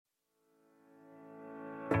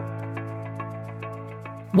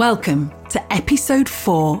Welcome to episode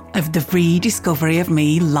 4 of the Rediscovery of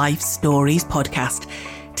Me Life Stories podcast.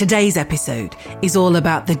 Today's episode is all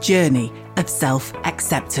about the journey of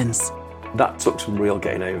self-acceptance. That took some real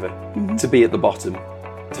getting over. To be at the bottom,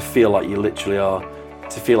 to feel like you literally are,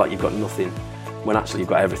 to feel like you've got nothing when actually you've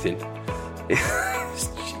got everything.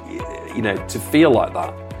 You know, to feel like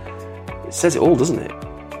that, it says it all, doesn't it?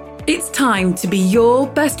 It's time to be your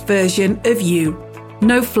best version of you.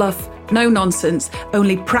 No fluff, no nonsense,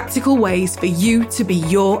 only practical ways for you to be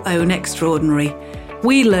your own extraordinary.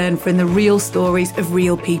 We learn from the real stories of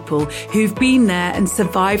real people who've been there and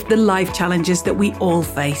survived the life challenges that we all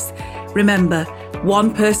face. Remember,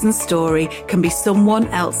 one person's story can be someone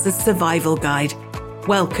else's survival guide.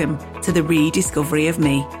 Welcome to the Rediscovery of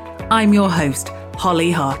Me. I'm your host,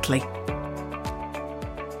 Holly Hartley.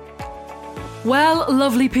 Well,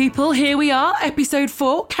 lovely people, here we are, episode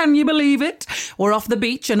 4. Can you believe it? We're off the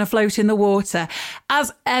beach and afloat in the water.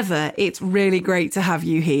 As ever, it's really great to have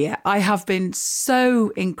you here. I have been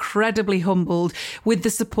so incredibly humbled with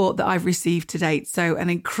the support that I've received to date. So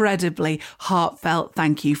an incredibly heartfelt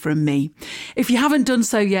thank you from me. If you haven't done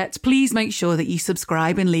so yet, please make sure that you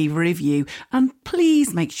subscribe and leave a review. And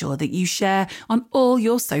please make sure that you share on all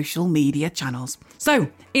your social media channels. So,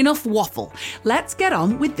 enough waffle. Let's get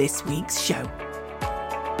on with this week's show.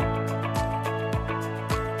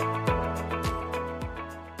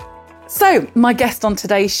 So, my guest on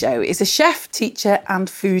today's show is a chef, teacher and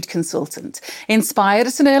food consultant. Inspired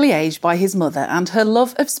at an early age by his mother and her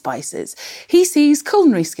love of spices, he sees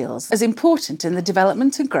culinary skills as important in the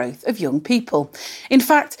development and growth of young people. In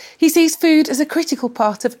fact, he sees food as a critical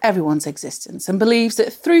part of everyone's existence and believes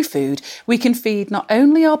that through food we can feed not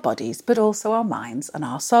only our bodies but also our minds and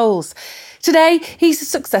our souls. Today, he's a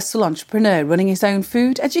successful entrepreneur running his own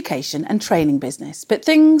food, education and training business, but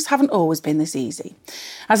things haven't always been this easy.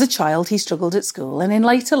 As a child, he struggled at school and in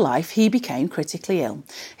later life, he became critically ill.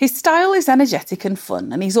 His style is energetic and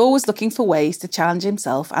fun, and he's always looking for ways to challenge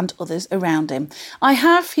himself and others around him. I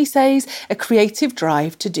have, he says, a creative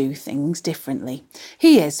drive to do things differently.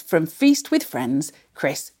 He is, from Feast with Friends,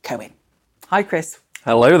 Cris Cohen. Hi, Cris.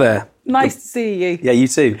 Hello there. Nice to see you. Yeah, you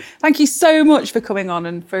too. Thank you so much for coming on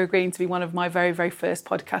and for agreeing to be one of my very, very first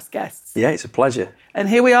podcast guests. Yeah, it's a pleasure. And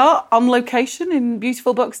here we are on location in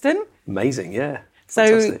beautiful Buxton. Amazing, yeah. So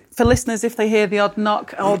Fantastic. For listeners, if they hear the odd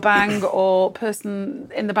knock or bang or person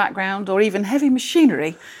in the background or even heavy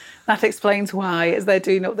machinery, that explains why, as they're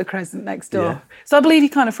doing up the crescent next door. Yeah. So I believe you're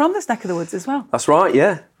kind of from this neck of the woods as well. That's right,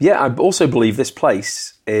 yeah. Yeah, I also believe this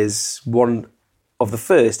place is one of the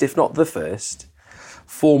first, if not the first,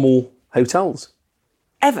 formal hotels.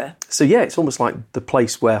 Ever? So yeah, it's almost like the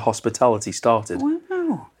place where hospitality started. Wow.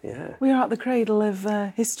 Yeah. We are at the cradle of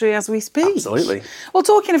history as we speak. Absolutely. Well,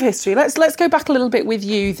 talking of history, let's go back a little bit with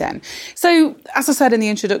you then. So, as I said in the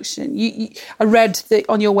introduction, I read that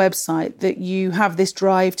on your website that you have this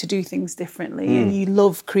drive to do things differently and you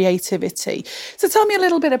love creativity. So tell me a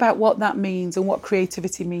little bit about what that means and what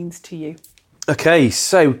creativity means to you. Okay,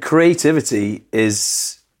 so creativity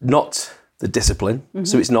is not the discipline.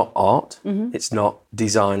 So it's not art, it's not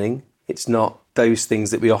designing, it's not those things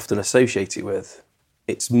that we often associate it with.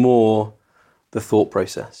 It's more the thought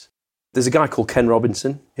process. There's a guy called Ken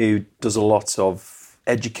Robinson who does a lot of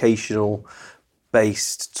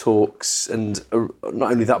educational-based talks, and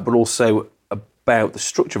not only that, but also about the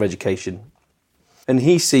structure of education. And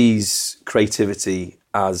he sees creativity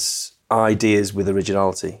as ideas with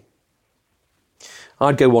originality.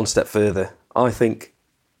 I'd go one step further. I think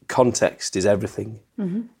context is everything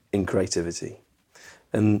in creativity.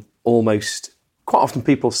 And almost, quite often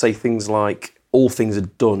people say things like, all things are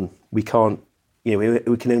done. We can't,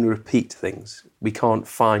 we can only repeat things. We can't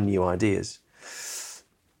find new ideas.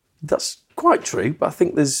 That's quite true, but I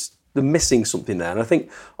think they're missing something there. And I think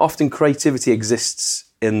often creativity exists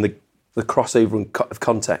in the crossover of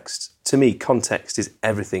context. To me, context is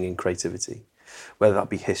everything in creativity, whether that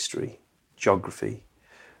be history, geography,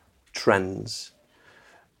 trends,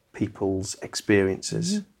 people's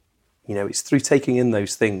experiences. It's through taking in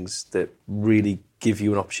those things that really give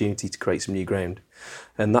you an opportunity to create some new ground.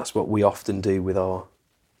 And that's what we often do with our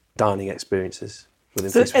dining experiences.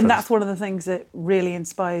 And that's one of the things that really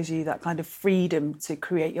inspires you, that kind of freedom to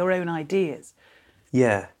create your own ideas.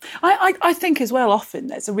 Yeah. I think as well, often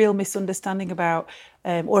there's a real misunderstanding about,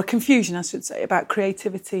 or a confusion, I should say, about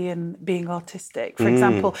creativity and being artistic. For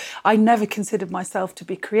example, I never considered myself to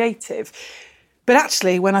be creative. But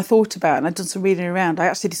actually, when I thought about it and I'd done some reading around, I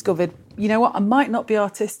actually discovered, you know what, I might not be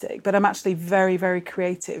artistic, but I'm actually very, very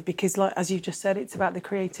creative because, like as you just said, it's about the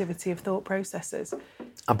creativity of thought processes.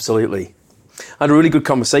 Absolutely. I had a really good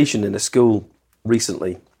conversation in a school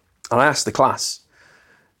recently, and I asked the class,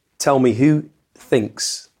 tell me who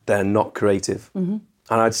thinks they're not creative. And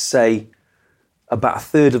I'd say about a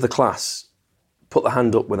third of the class put the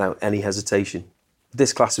hand up without any hesitation.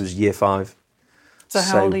 This class was year 5. So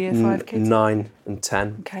how old are year 5 kids? 9 and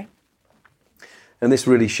 10. Okay. And this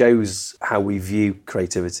really shows how we view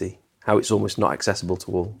creativity, how it's almost not accessible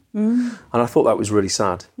to all. And I thought that was really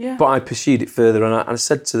sad. Yeah. But I pursued it further, and I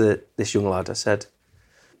said to this young lad, I said,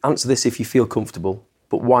 answer this if you feel comfortable,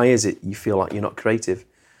 but why is it you feel like you're not creative?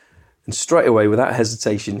 And straight away, without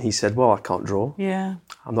hesitation, he said, well, I can't draw. Yeah.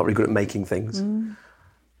 I'm not really good at making things. And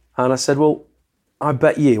I said, well, I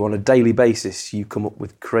bet you on a daily basis you come up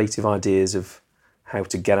with creative ideas of how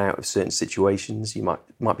to get out of certain situations. You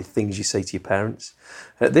might be things you say to your parents.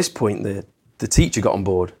 At this point, the teacher got on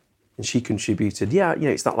board and she contributed,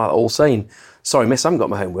 it's that like old saying, sorry, miss, I haven't got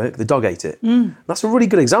my homework, the dog ate it. That's a really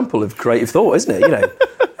good example of creative thought, isn't it?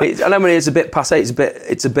 I mean, it's a bit passé,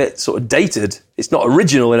 it's a bit sort of dated. It's not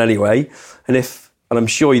original in any way. And I'm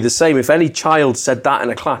sure you're the same, if any child said that in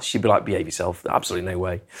a class, you'd be like, behave yourself, absolutely no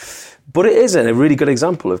way. But it is a really good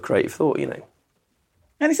example of creative thought, And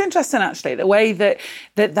it's interesting, actually, the way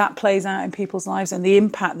that plays out in people's lives and the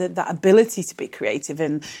impact that ability to be creative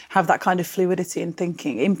and have that kind of fluidity in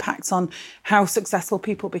thinking impacts on how successful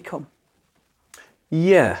people become.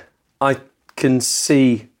 Yeah, I can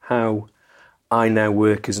see how I now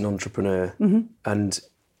work as an entrepreneur, and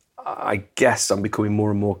I guess I'm becoming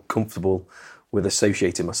more and more comfortable with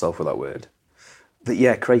associating myself with that word. But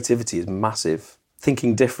yeah, creativity is massive.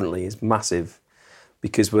 Thinking differently is massive,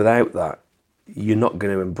 because without that, you're not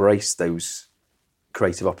going to embrace those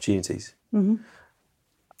creative opportunities. And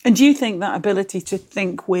do you think that ability to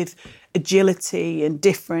think with agility and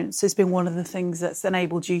difference has been one of the things that's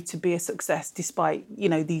enabled you to be a success despite,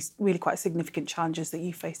 these really quite significant challenges that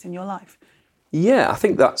you faced in your life? Yeah, I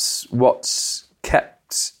think that's what's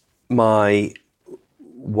kept my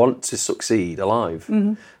want to succeed alive.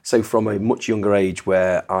 So from a much younger age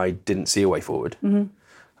where I didn't see a way forward,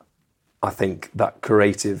 I think that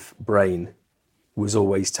creative brain was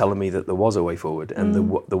always telling me that there was a way forward and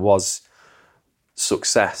there was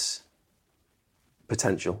success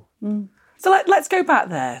potential. So let's go back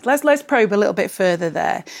there. Let's probe a little bit further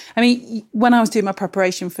there. I mean, when I was doing my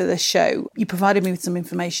preparation for this show, you provided me with some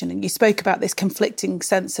information and you spoke about this conflicting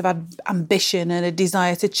sense of ambition and a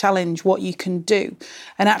desire to challenge what you can do.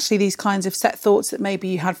 And actually these kinds of set thoughts that maybe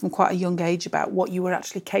you had from quite a young age about what you were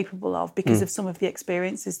actually capable of because of some of the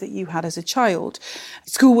experiences that you had as a child.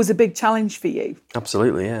 School was a big challenge for you.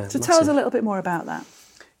 Absolutely, yeah. So tell us a little bit more about that.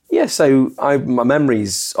 Yeah, so my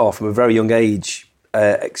memories are from a very young age,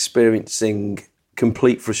 experiencing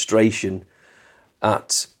complete frustration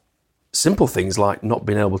at simple things like not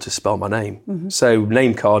being able to spell my name. So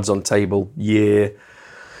name cards on table,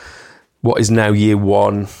 what is now year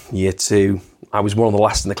 1, year 2. I was one of the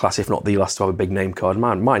last in the class, if not the last, to have a big name card.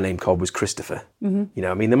 My name card was Christopher.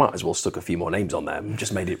 They might as well stuck a few more names on there and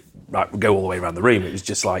just made it go all the way around the room. It was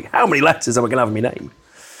just like, how many letters am I going to have in my name?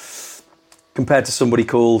 Compared to somebody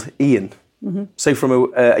called Ian. So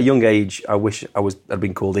from a young age, I wish I'd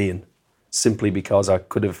been called Ian, simply because I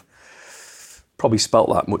could have probably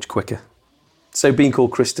spelt that much quicker. So being called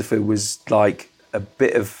Christopher was like a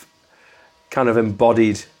bit of kind of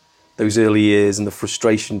embodied those early years and the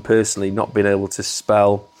frustration personally, not being able to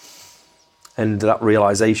spell, and that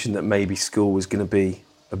realisation that maybe school was going to be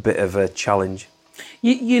a bit of a challenge.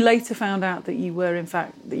 You later found out that you are in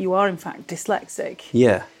fact dyslexic.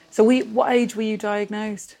 Yeah. So what age were you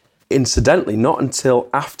diagnosed? Incidentally, not until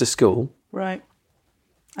after school. Right.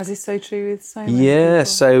 As is so true with so many Yeah, people.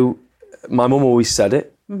 so my mum always said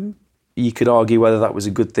it. You could argue whether that was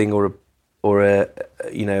a good thing or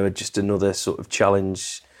just another sort of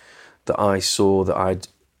challenge that I saw that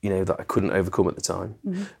that I couldn't overcome at the time.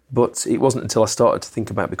 But it wasn't until I started to think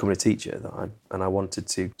about becoming a teacher that I wanted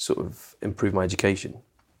to sort of improve my education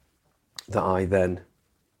that I then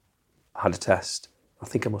had a test. I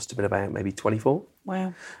think I must have been about maybe 24.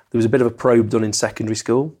 Wow. There was a bit of a probe done in secondary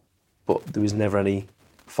school, but there was never any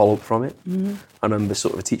follow-up from it. I remember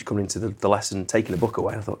sort of a teacher coming into the lesson and taking a book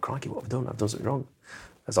away, and I thought, crikey, what have I done? I've done something wrong.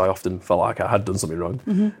 As I often felt like I had done something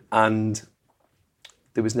wrong. And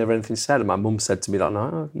there was never anything said. And my mum said to me that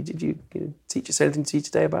night, did your teacher say anything to you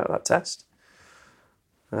today about that test?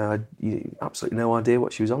 Absolutely no idea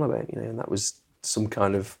what she was on about, and that was some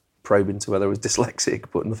kind of probe into whether I was dyslexic,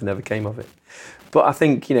 but nothing ever came of it. But I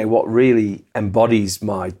think, what really embodies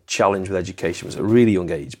my challenge with education was at a really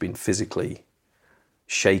young age being physically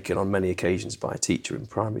shaken on many occasions by a teacher in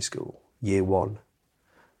primary school, year 1.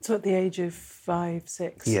 So at the age of 5,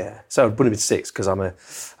 6? Yeah. So I would have been 6 because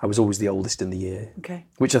I was always the oldest in the year. Okay.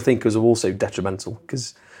 Which I think was also detrimental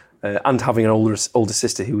because and having an older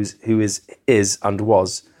sister who is and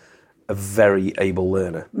was a very able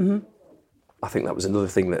learner. Mm-hmm. I think that was another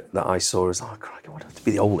thing that I saw as, oh, crikey, I want to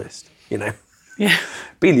be the oldest, you know. Yeah.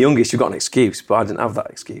 Being the youngest, you've got an excuse, but I didn't have that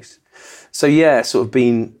excuse. So yeah, sort of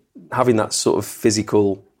having that sort of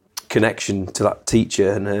physical connection to that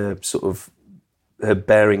teacher and her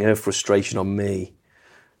bearing her frustration on me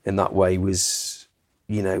in that way has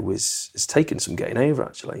taken some getting over,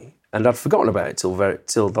 actually. And I'd forgotten about it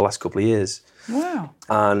till the last couple of years. Wow.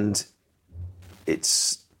 And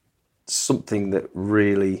it's something that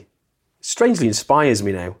really strangely inspires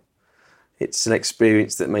me now. It's an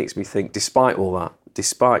experience that makes me think, despite all that,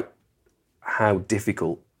 despite how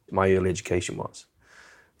difficult my early education was,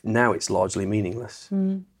 now it's largely meaningless.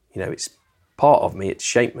 You know, it's part of me, it's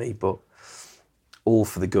shaped me, but all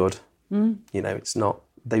for the good. You know, it's not,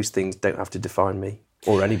 those things don't have to define me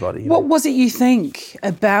or anybody. What was it you think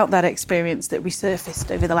about that experience that resurfaced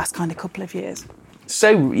over the last kind of couple of years?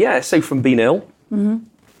 So from being ill.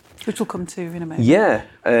 Which we'll come to in a moment. Yeah,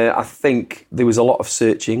 I think there was a lot of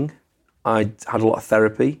searching. I had a lot of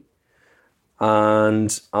therapy,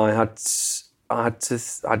 and regardless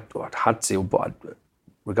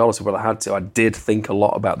of whether I had to, I did think a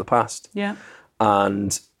lot about the past. Yeah.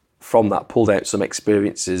 And from that, pulled out some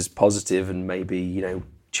experiences, positive and maybe, you know,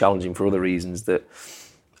 challenging for other reasons, that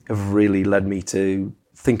have really led me to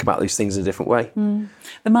think about these things in a different way.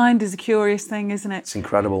 The mind is a curious thing, isn't it? It's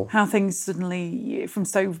incredible. How things suddenly, from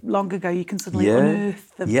so long ago, you can suddenly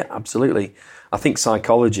unearth them. Yeah, absolutely. I think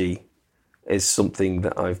psychology is something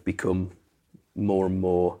that I've become more and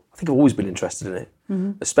more, I think I've always been interested in it,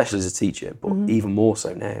 especially as a teacher, but even more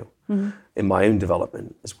so now in my own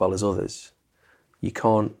development as well as others. You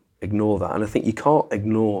can't ignore that. And I think you can't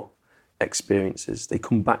ignore experiences. They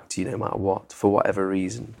come back to you no matter what, for whatever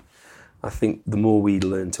reason. I think the more we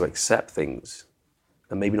learn to accept things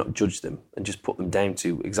and maybe not judge them and just put them down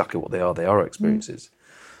to exactly what they are experiences,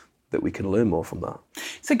 that we can learn more from that.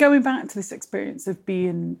 So going back to this experience of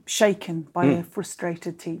being shaken by a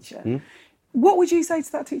frustrated teacher, what would you say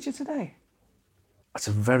to that teacher today? That's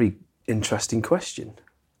a very interesting question.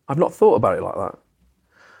 I've not thought about it like that.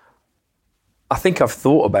 I think I've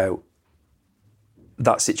thought about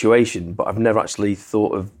that situation, but I've never actually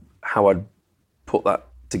thought of how I'd put that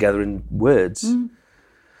together in words.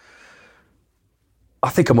 I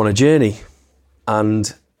think I'm on a journey,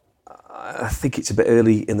 and I think it's a bit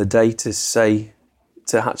early in the day to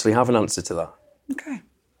actually have an answer to that. Okay.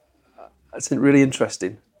 That's really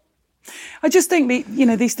interesting. I just think that, you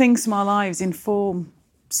know, these things from our lives inform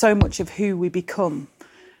so much of who we become.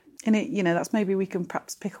 And it, you know, that's maybe we can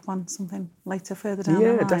perhaps pick up on something later, further down the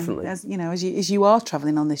line. Yeah, definitely. As you know, as you are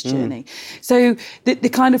travelling on this journey. So the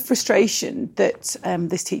kind of frustration that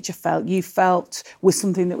this teacher felt, you felt, was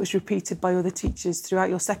something that was repeated by other teachers throughout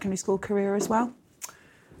your secondary school career as well?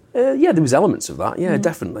 Yeah, there was elements of that. Yeah,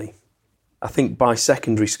 definitely. I think by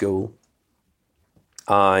secondary school,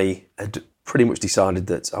 I had pretty much decided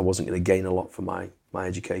that I wasn't going to gain a lot from my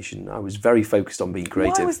education. I was very focused on being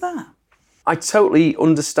creative. Why was that? I totally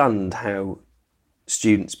understand how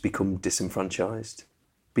students become disenfranchised,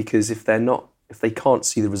 because if they can't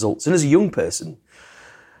see the results, and as a young person,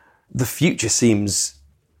 the future seems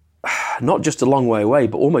not just a long way away,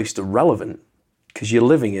 but almost irrelevant, because you're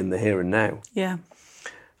living in the here and now. Yeah.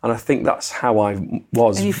 And I think that's how I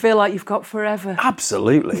was. And you feel like you've got forever.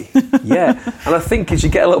 Absolutely, yeah. And I think as you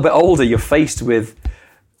get a little bit older, you're faced with,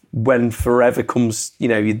 when forever comes, you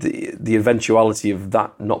know, the eventuality of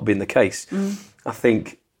that not being the case. I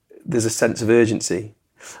think there's a sense of urgency.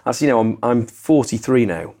 As you know, I'm 43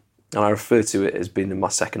 now, and I refer to it as being in my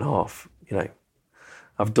second half. You know,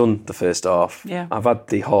 I've done the first half. Yeah. I've had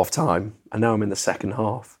the half time, and now I'm in the second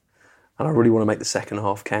half, and I really want to make the second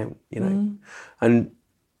half count. You know, and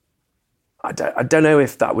I don't know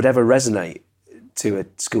if that would ever resonate to a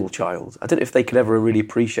school child. I don't know if they could ever really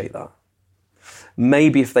appreciate that.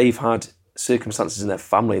 Maybe if they've had circumstances in their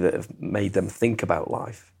family that have made them think about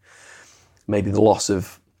life, maybe the loss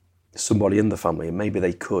of somebody in the family, maybe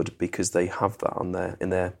they could, because they have that in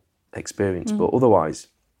their experience. But otherwise,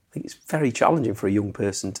 I think it's very challenging for a young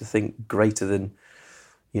person to think greater than,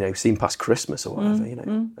 you know, seeing past Christmas or whatever, you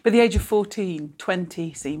know. But at the age of 14,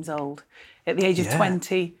 20 seems old. At the age of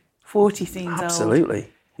 20, 40 seems old. Absolutely.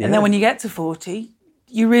 Yeah. And then when you get to 40,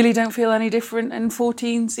 you really don't feel any different, and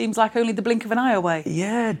 14 seems like only the blink of an eye away.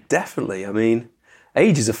 Yeah, definitely. I mean,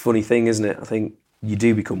 age is a funny thing, isn't it? I think you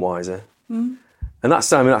do become wiser. And that's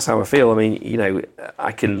how I feel. I mean, you know,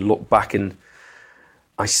 I can look back and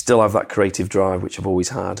I still have that creative drive, which I've always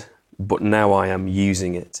had, but now I am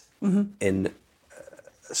using it in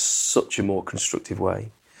such a more constructive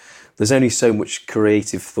way. there's only so much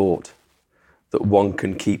creative thought that one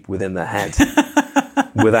can keep within their head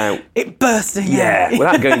without it bursting out.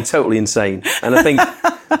 Without going totally insane. And I think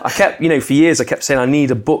I kept, for years I kept saying I need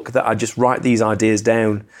a book that I just write these ideas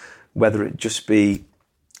down, whether it just be,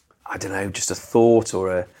 I don't know, just a thought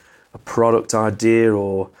or a product idea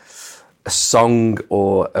or a song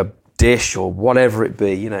or a dish or whatever it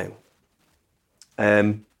be,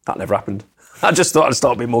 That never happened. I just thought I'd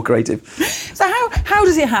start being more creative. So how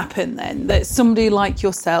does it happen then that somebody like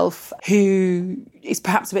yourself, who is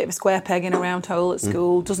perhaps a bit of a square peg in a round hole at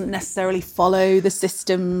school, doesn't necessarily follow the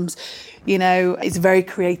systems, is a very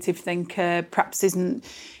creative thinker, perhaps isn't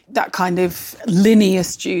that kind of linear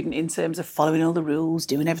student in terms of following all the rules,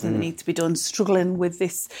 doing everything that needs to be done, struggling with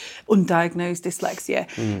this undiagnosed dyslexia.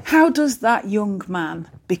 How does that young man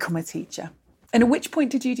become a teacher? And at which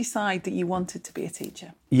point did you decide that you wanted to be a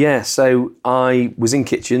teacher? Yeah, so I was in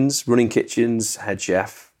kitchens, running kitchens, head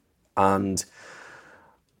chef, and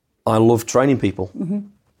I loved training people.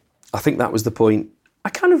 I think that was the point. I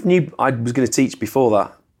kind of knew I was going to teach before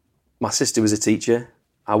that. My sister was a teacher.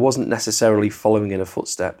 I wasn't necessarily following in her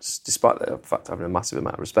footsteps, despite the fact having a massive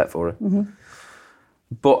amount of respect for her.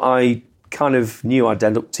 But I kind of knew I'd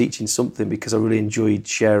end up teaching something because I really enjoyed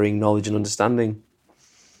sharing knowledge and understanding.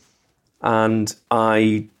 And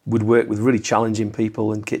I would work with really challenging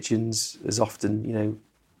people in kitchens as often,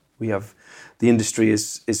 we have, the industry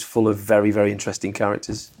is full of very, very interesting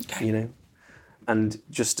characters, and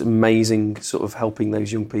just amazing sort of helping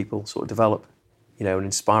those young people sort of develop, and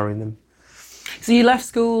inspiring them. So you left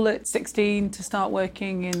school at 16 to start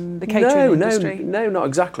working in the catering industry? No, not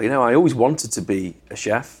exactly. No, I always wanted to be a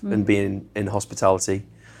chef and be in hospitality.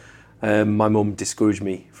 My mum discouraged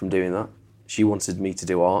me from doing that. She wanted me to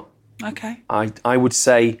do art. Okay. I would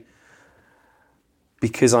say,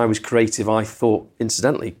 because I was creative, I thought,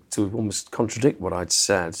 incidentally, to almost contradict what I'd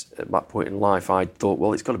said at that point in life, I thought,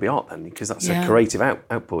 well, it's got to be art then, because that's a creative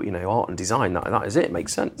output, art and design, that is it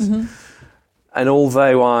makes sense. And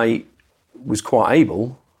although I was quite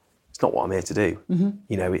able, it's not what I'm here to do.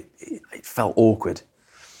 It felt awkward.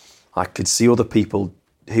 I could see other people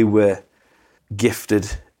who were gifted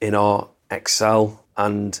in art excel,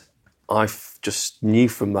 and I just knew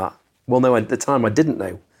from that. Well, no, at the time I didn't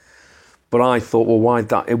know. But I thought, well,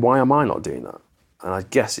 why am I not doing that? And I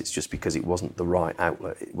guess it's just because it wasn't the right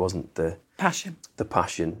outlet. It wasn't the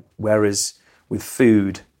passion. Whereas with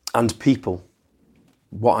food and people,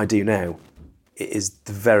 what I do now, it is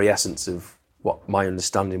the very essence of what my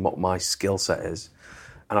understanding, what my skill set is.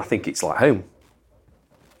 And I think it's like home,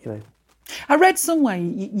 I read somewhere,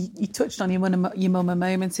 you touched on your mum a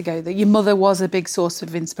moment ago, that your mother was a big source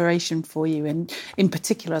of inspiration for you, and in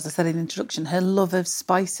particular, as I said in the introduction, her love of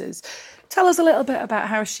spices. Tell us a little bit about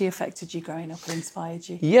how she affected you growing up and inspired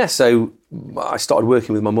you. Yeah, so I started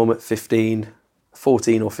working with my mum at 14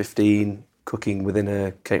 or 15, cooking within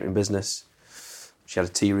a catering business. She had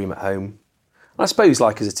a tea room at home. And I suppose,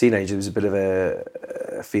 like, as a teenager, there was a bit of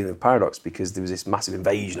a feeling of paradox, because there was this massive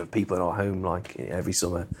invasion of people in our home, like, every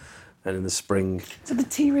summer. And in the spring. So the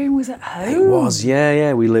tea room was at home? It was,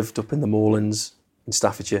 yeah. We lived up in the Moorlands in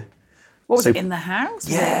Staffordshire. What was it, in the house?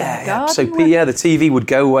 Yeah. So the TV would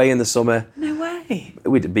go away in the summer. No way.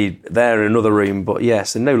 We'd be there in another room, but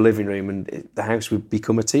so no living room, and the house would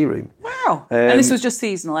become a tea room. Wow. And this was just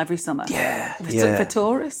seasonal every summer? Yeah. For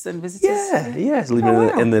tourists and visitors? Yeah. So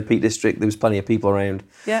living in the Peak District, there was plenty of people around.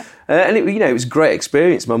 Yeah. And it was a great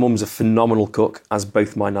experience. My mum's a phenomenal cook, as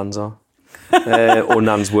both my nans are. Or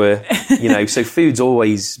nans were, so food's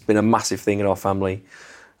always been a massive thing in our family.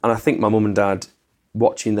 And I think my mum and dad,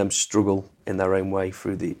 watching them struggle in their own way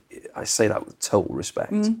through I say that with total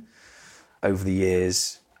respect, over the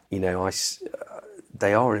years, they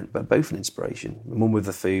are both an inspiration. My mum with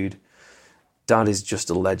the food, dad is just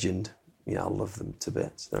a legend. I love them to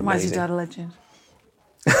bits. Why is your dad a legend?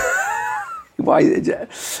 Why?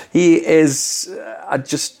 He is. I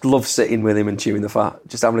just love sitting with him and chewing the fat,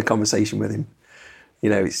 just having a conversation with him.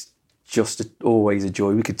 It's just always a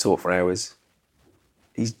joy. We could talk for hours.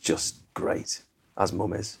 He's just great, as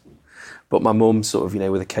mum is. But my mum, sort of,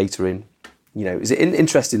 with the catering, is it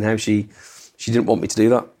interesting how she didn't want me to do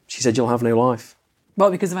that? She said, "You'll have no life."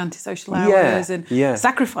 Well, because of antisocial hours and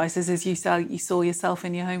sacrifices, as you saw yourself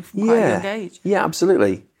in your home from quite a young age. Yeah,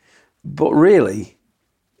 absolutely. But really,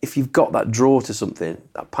 if you've got that draw to something,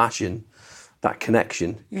 that passion, that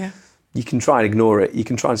connection, you can try and ignore it. You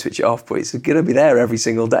can try and switch it off, but it's going to be there every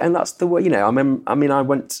single day. And that's the way, I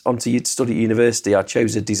went on to study at university. I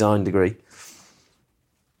chose a design degree.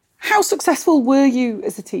 How successful were you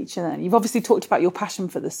as a teacher then? You've obviously talked about your passion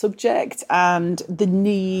for the subject and the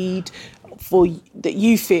need that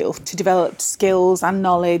you feel to develop skills and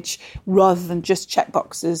knowledge rather than just check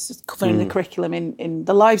boxes covering the curriculum in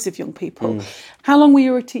the lives of young people. How long were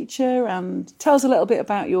you a teacher, and tell us a little bit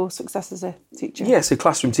about your success as a teacher? Yeah, so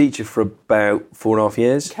classroom teacher for about 4.5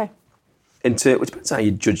 years. Okay. It depends how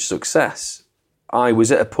you judge success. I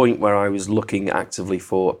was at a point where I was looking actively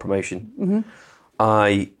for a promotion.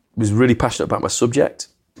 I was really passionate about my subject,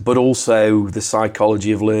 but also the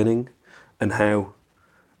psychology of learning and how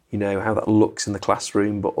that looks in the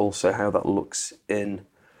classroom, but also how that looks in,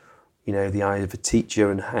 the eye of a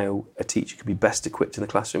teacher, and how a teacher can be best equipped in the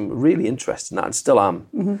classroom. Really interested in that, and still am.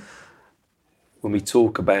 When we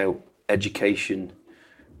talk about education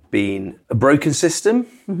being a broken system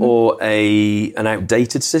or an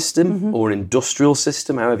outdated system or an industrial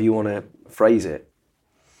system, however you want to phrase it,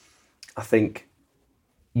 I think,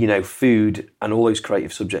 food and all those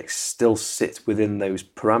creative subjects still sit within those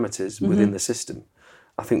parameters within the system.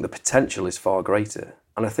 I think the potential is far greater.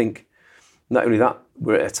 And I think not only that,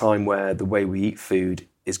 we're at a time where the way we eat food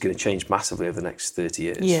is going to change massively over the next 30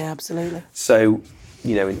 years. Yeah, absolutely. So,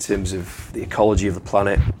 in terms of the ecology of the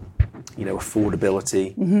planet,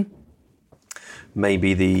 affordability,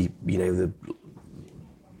 maybe the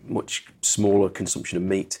much smaller consumption of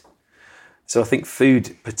meat. So I think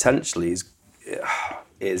food potentially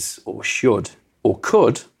is or should or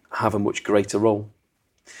could have a much greater role.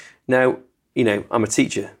 Now, I'm a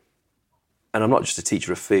teacher, and I'm not just a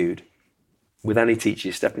teacher of food. With any teacher,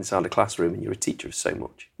 you step inside a classroom and you're a teacher of so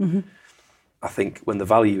much. I think when the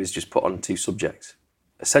value is just put on two subjects,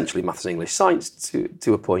 essentially maths and English, science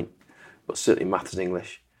to a point, but certainly maths and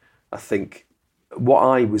English, I think what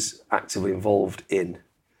I was actively involved in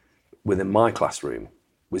within my classroom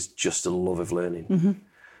was just a love of learning.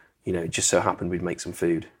 It just so happened we'd make some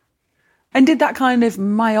food. And did that kind of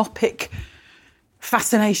myopic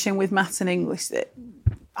fascination with maths and English that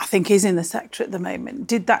I think is in the sector at the moment,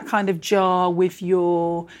 did that kind of jar with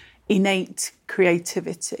your innate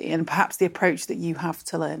creativity and perhaps the approach that you have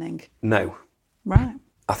to learning? No. Right.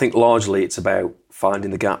 I think largely it's about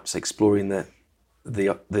finding the gaps, exploring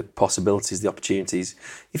the possibilities, the opportunities.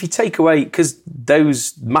 If you take away, because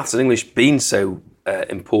those maths and English being so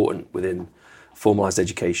important within formalised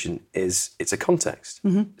education, it's a context.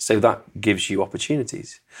 So that gives you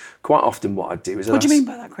opportunities. Quite often what I do is... What do you mean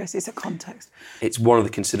by that, Chris? It's a context? It's one of the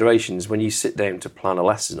considerations when you sit down to plan a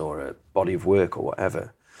lesson or a body of work or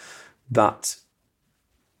whatever, that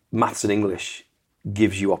maths and English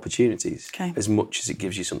gives you opportunities as much as it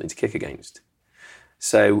gives you something to kick against.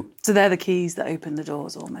 So they're the keys that open the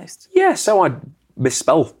doors almost? Yeah, so I'd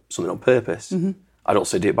misspell something on purpose. I'd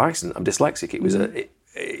also do it by accident. I'm dyslexic. It was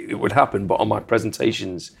it would happen, but on my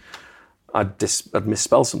presentations, I'd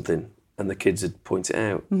misspell something and the kids would point it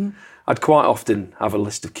out. I'd quite often have a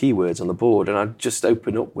list of keywords on the board and I'd just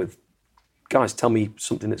open up with, guys, tell me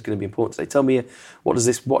something that's going to be important today. Tell me, what does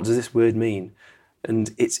this word mean?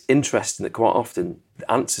 And it's interesting that quite often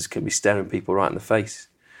the answers can be staring people right in the face.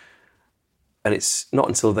 And it's not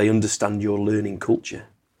until they understand your learning culture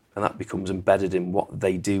and that becomes embedded in what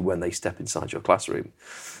they do when they step inside your classroom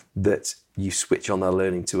that you switch on their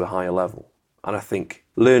learning to a higher level. And I think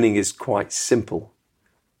learning is quite simple,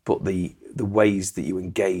 but the ways that you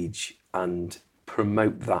engage and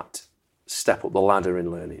promote that step up the ladder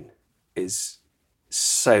in learning is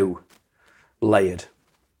so layered.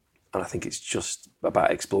 And I think it's just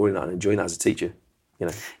about exploring that and enjoying that as a teacher.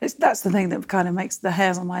 That's the thing that kind of makes the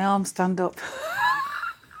hairs on my arm stand up.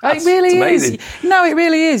 It really is. No, it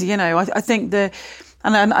really is. I think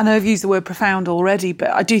and I know I've used the word profound already, but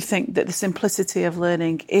I do think that the simplicity of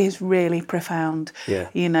learning is really profound. Yeah.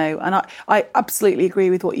 And I absolutely agree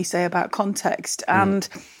with what you say about context and,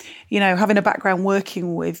 having a background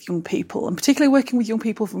working with young people and particularly working with young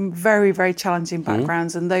people from very, very challenging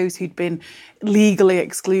backgrounds and those who'd been legally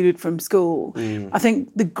excluded from school. I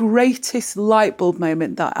think the greatest light bulb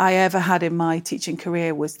moment that I ever had in my teaching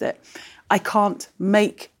career was that I can't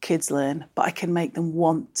make kids learn, but I can make them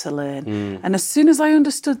want to learn. And as soon as I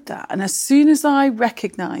understood that, and as soon as I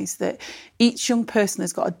recognised that each young person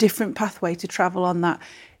has got a different pathway to travel on that,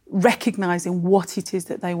 recognising what it is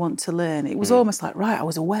that they want to learn, it was almost like, right, I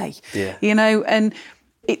was away. Yeah. And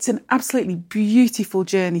it's an absolutely beautiful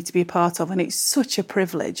journey to be a part of, and it's such a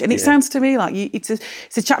privilege. And it sounds to me like it's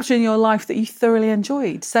a chapter in your life that you thoroughly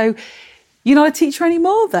enjoyed. So you're not a teacher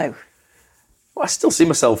anymore, though? Well, I still see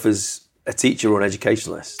myself as a teacher or an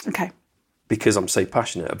educationalist. Okay. Because I'm so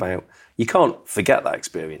passionate about, you can't forget that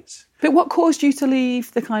experience. But what caused you to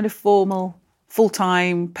leave the kind of formal,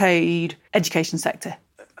 full-time, paid education sector?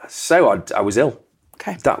 So I was ill.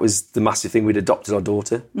 Okay. That was the massive thing. We'd adopted our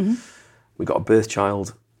daughter. We got a birth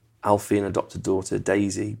child, Alfie, an adopted daughter,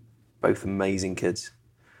 Daisy, both amazing kids.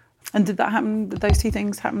 And did that happen? Did those two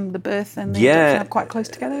things happen? The birth and the adoption quite close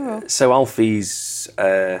together? Or? So Alfie's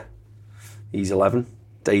he's 11,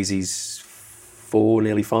 Daisy's 4,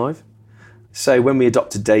 nearly 5. So when we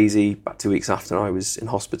adopted Daisy, about 2 weeks after, I was in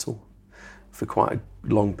hospital for quite a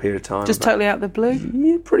long period of time. Just totally out of the blue?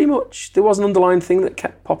 Yeah, pretty much. There was an underlying thing that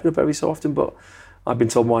kept popping up every so often, but I've been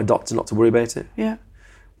told by my doctor not to worry about it. Yeah.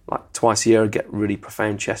 Like twice a year, I'd get really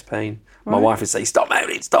profound chest pain. Right. My wife would say, "Stop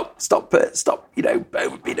moaning, stop,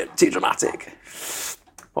 being too dramatic."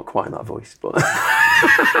 Not quite in that voice, but...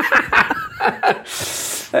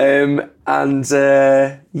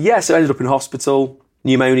 so I ended up in hospital.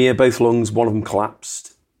 Pneumonia, both lungs, one of them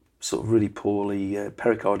collapsed, sort of really poorly,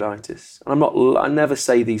 pericarditis. And I never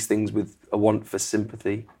say these things with a want for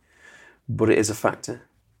sympathy, but it is a factor.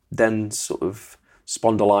 Then sort of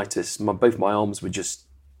spondylitis, both my arms were just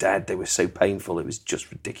dead. They were so painful, it was just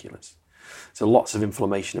ridiculous. So lots of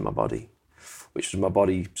inflammation in my body, which was my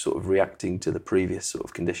body sort of reacting to the previous sort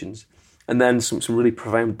of conditions. And then some really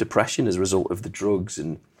profound depression as a result of the drugs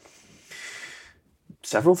and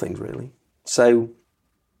several things, really. So...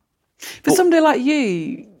 For somebody like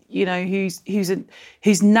you,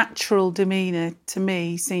 whose natural demeanour to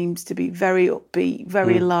me seems to be very upbeat,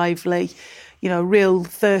 very lively, real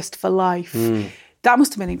thirst for life. That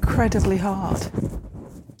must have been incredibly hard.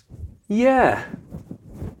 Yeah.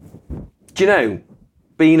 Do you know,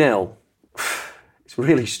 being ill, it's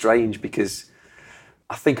really strange because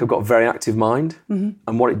I think I've got a very active mind, and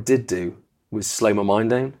what it did do was slow my mind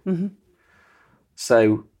down.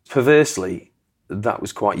 So perversely, that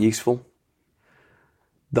was quite useful.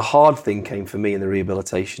 The hard thing came for me in the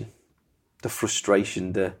rehabilitation, the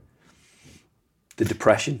frustration, the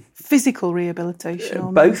depression. Physical rehabilitation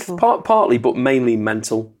or both, mental? Partly, but mainly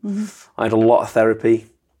mental. I had a lot of therapy.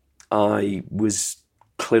 I was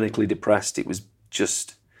clinically depressed. It was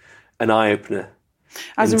just an eye-opener.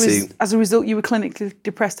 As a result, you were clinically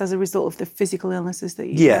depressed as a result of the physical illnesses that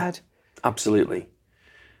you had? Yeah, absolutely.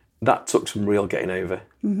 That took some real getting over.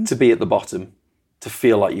 To be at the bottom, to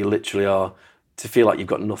feel like you literally are, to feel like you've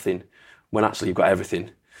got nothing when actually you've got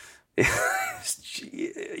everything. To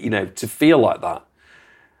feel like that,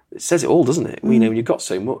 it says it all, doesn't it? When you've got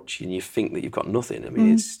so much and you think that you've got nothing, I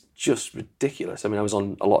mean, it's just ridiculous. I mean, I was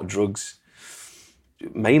on a lot of drugs,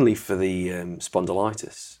 mainly for the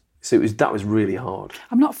spondylitis. So that was really hard.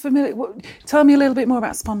 I'm not familiar. Tell me a little bit more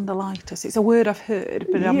about spondylitis. It's a word I've heard,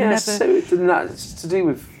 but I've never... So it's to do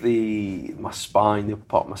with my spine, the upper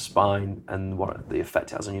part of my spine, and what the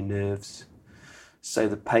effect it has on your nerves. So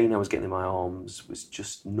the pain I was getting in my arms was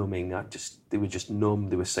just numbing. They were just numb.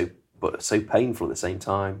 They were so painful at the same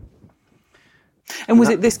time. And was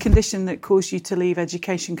it this condition that caused you to leave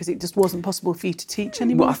education because it just wasn't possible for you to teach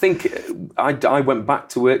anymore? Well, I think I went back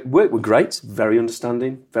to work. Work were great, very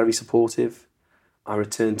understanding, very supportive. I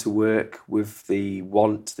returned to work with the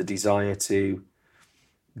desire to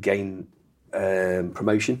gain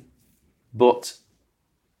promotion. But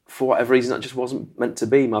for whatever reason, that just wasn't meant to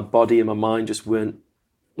be. My body and my mind just weren't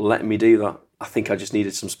letting me do that. I think I just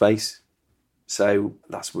needed some space. So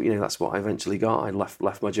that's what I eventually got. I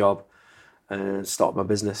left my job and started my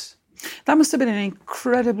business. That must have been an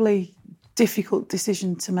incredibly difficult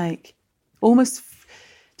decision to make. Almost,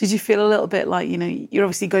 did you feel a little bit like, you're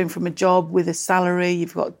obviously going from a job with a salary,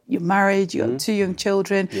 you're married, you've got 2 young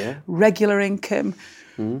children, regular income,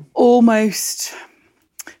 almost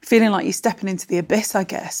feeling like you're stepping into the abyss, I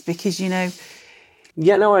guess, because,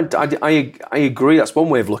 Yeah, no, I agree. That's one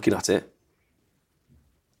way of looking at it.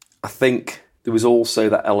 I think there was also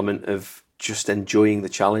that element of just enjoying the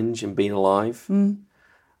challenge and being alive. And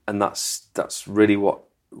that's really what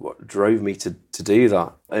drove me to do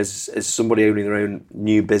that. As somebody owning their own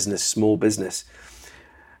new business, small business,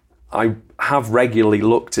 I have regularly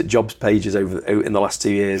looked at jobs pages in the last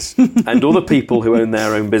 2 years, and other people who own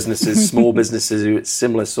their own businesses, small businesses who are at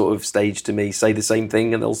similar sort of stage to me, say the same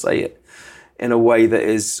thing, and they'll say it in a way that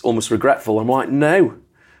is almost regretful. I'm like, no,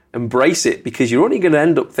 embrace it, because you're only going to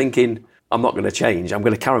end up thinking, I'm not going to change. I'm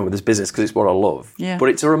going to carry on with this business because it's what I love. Yeah. But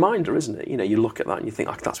it's a reminder, isn't it? You look at that and you think,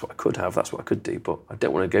 that's what I could have, that's what I could do, but I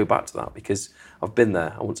don't want to go back to that because I've been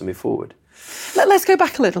there. I want to move forward. Let's go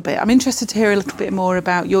back a little bit. I'm interested to hear a little bit more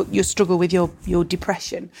about your struggle with your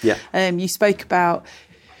depression. Yeah. You spoke about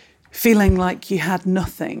feeling like you had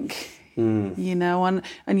nothing. And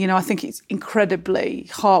I think it's incredibly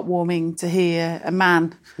heartwarming to hear a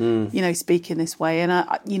man, speak in this way. And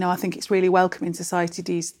I think it's really welcome in society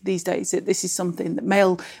these days that this is something that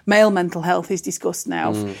male mental health is discussed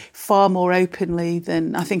now far more openly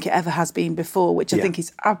than I think it ever has been before, which I think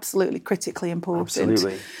is absolutely critically important.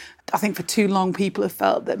 Absolutely. I think for too long people have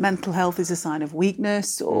felt that mental health is a sign of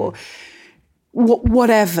weakness or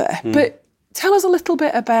whatever. But tell us a little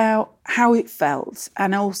bit about how it felt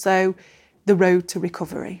and also the road to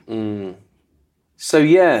recovery. So,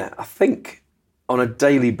 yeah, I think on a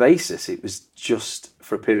daily basis, it was just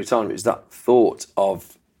for a period of time, it was that thought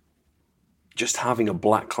of just having a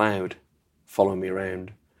black cloud following me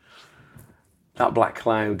around. That black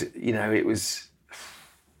cloud, you know,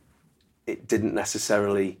 it didn't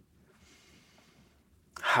necessarily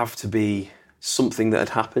have to be something that had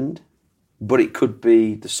happened, but it could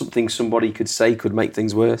be something somebody could say could make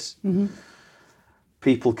things worse.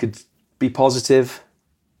 People could be positive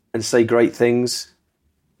and say great things,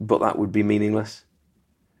 but that would be meaningless.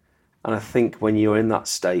 And I think when you're in that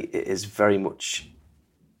state, it is very much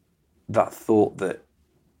that thought that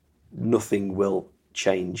nothing will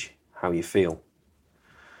change how you feel.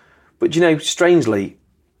 But, you know, strangely,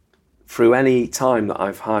 through any time that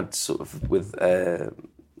I've had sort of with a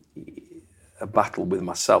battle with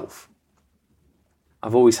myself,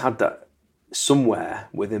 I've always had that somewhere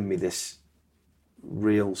within me, this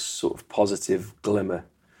real sort of positive glimmer,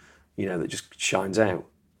 you know, that just shines out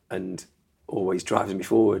and always drives me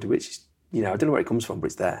forward, which, you know, I don't know where it comes from, but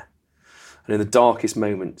it's there. And in the darkest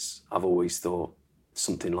moments, I've always thought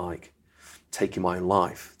something like taking my own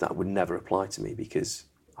life, that would never apply to me because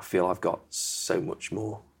I feel I've got so much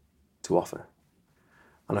more to offer.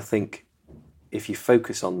 And I think if you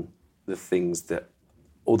focus on the things that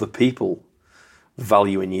other people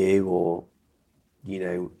value in you, or, you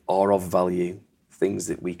know, are of value, things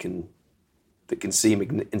that can seem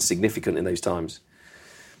insignificant in those times,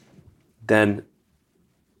 then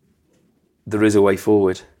there is a way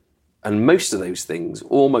forward. And most of those things,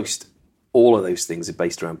 almost all of those things, are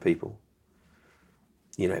based around people.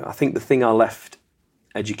 You know, I think the thing I left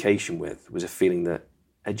education with was a feeling that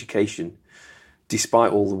education,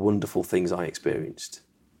 despite all the wonderful things I experienced,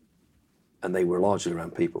 and they were largely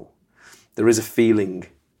around people, there is a feeling,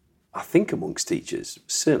 I think amongst teachers,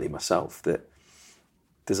 certainly myself, that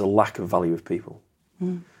there's a lack of value of people.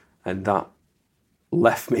 And that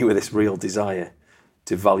left me with this real desire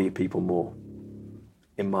to value people more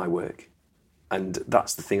in my work. And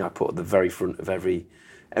that's the thing I put at the very front of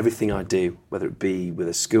everything I do, whether it be with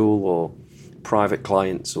a school or private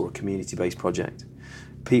clients or a community-based project.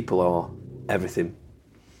 People are everything.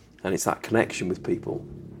 And it's that connection with people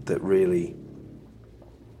that really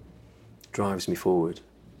drives me forward,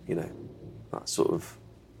 you know, that sort of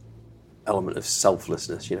element of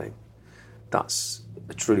selflessness, you know, that's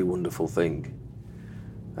a truly wonderful thing,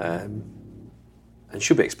 and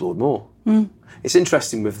should be explored more. It's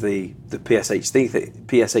interesting with the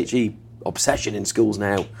PSHE obsession in schools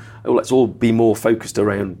now. Oh, let's all be more focused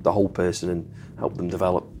around the whole person and help them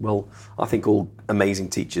develop. Well, I think all amazing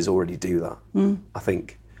teachers already do that. I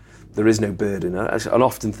think there is no burden. And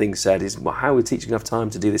often things said is, well, how are teachers going to have time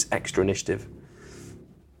to do this extra initiative?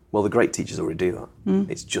 Well, the great teachers already do that.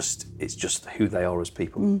 It's just who they are as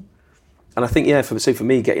people. And I think, yeah, for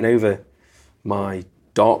me, getting over my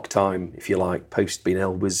dark time, if you like, post being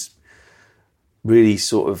ill, was really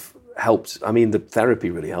sort of helped. I mean, the therapy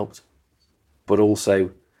really helped, but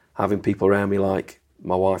also having people around me like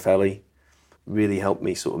my wife, Ellie, really helped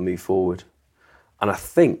me sort of move forward. And I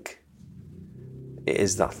think it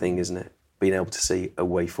is that thing, isn't it? Being able to see a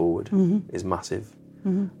way forward is massive.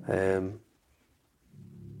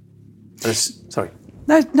 Sorry.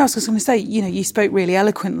 No, I was just going to say, you know, you spoke really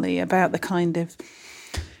eloquently about the kind of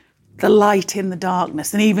the light in the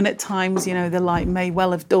darkness, and even at times, you know, the light may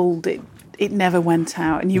well have dulled. It never went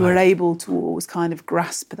out, and you were able to always kind of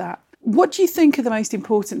grasp that. What do you think are the most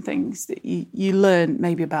important things that you learned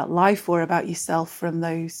maybe about life or about yourself from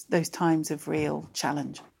those times of real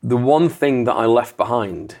challenge? The one thing that I left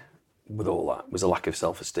behind with all that was a lack of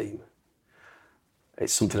self-esteem.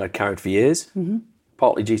 It's something I'd carried for years,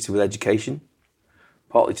 partly due to with education,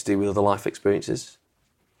 partly to do with other life experiences.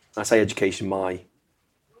 I say education, my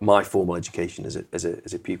formal education as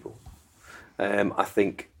a pupil. I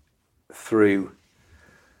think through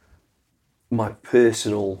my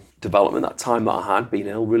personal development, that time that I had being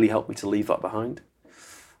ill really helped me to leave that behind,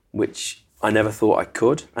 which I never thought I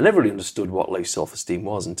could. I never really understood what low self-esteem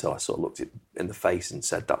was until I sort of looked it in the face and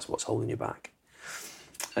said, that's what's holding you back.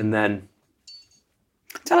 And then...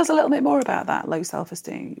 Tell us a little bit more about that low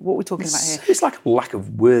self-esteem. What we're talking about here. It's like a lack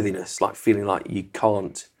of worthiness, like feeling like you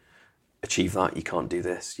can't achieve that, you can't do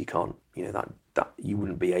this, you can't, you know, that you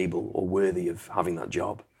wouldn't be able or worthy of having that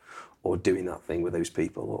job or doing that thing with those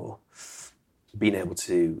people or being able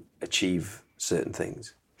to achieve certain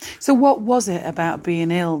things. So what was it about being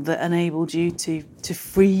ill that enabled you to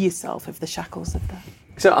free yourself of the shackles of that?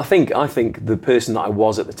 So I think the person that I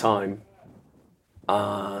was at the time,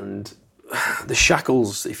 and the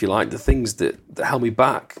shackles, if you like, the things that held me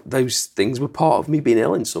back, those things were part of me being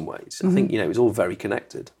ill in some ways. I think, it was all very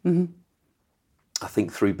connected. I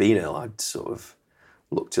think through being ill, I'd sort of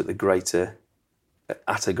looked at a greater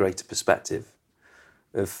perspective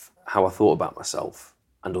of how I thought about myself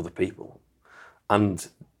and other people and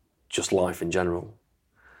just life in general,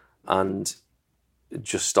 and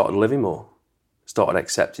just started living more, started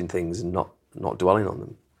accepting things and not dwelling on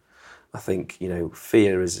them. I think,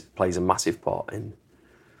 fear plays a massive part in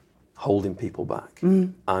holding people back.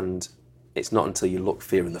 And it's not until you look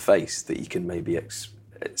fear in the face that you can maybe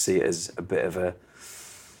see it as a bit of a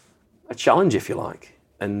challenge, if you like.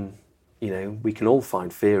 And, we can all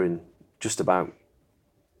find fear in just about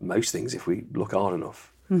most things if we look hard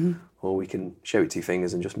enough. Or we can show it 2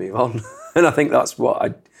 fingers and just move on. And I think that's what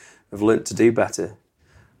I have learnt to do better.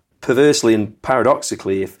 Perversely and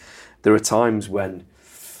paradoxically, if there are times when,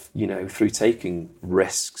 through taking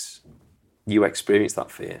risks, you experience that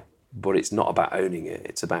fear, but it's not about owning it,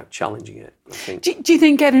 it's about challenging it. I think. Do you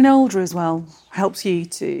think getting older as well helps you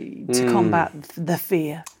to combat the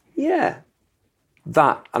fear? Yeah.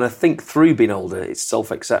 That, and I think through being older, it's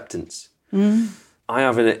self-acceptance. I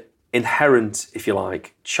have an inherent, if you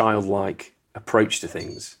like, childlike approach to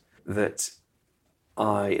things that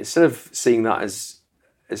instead of seeing that as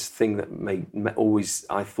a thing that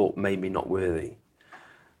I thought made me not worthy,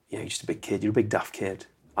 you're just a big kid, you're a big daft kid.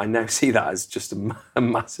 I now see that as just a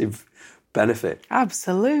massive benefit.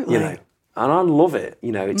 Absolutely. And I love it.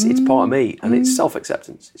 It's part of me, and it's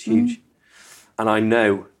self-acceptance. It's huge. And I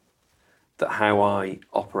know that how I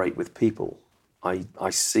operate with people, I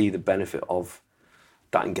see the benefit of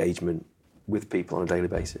that engagement with people on a daily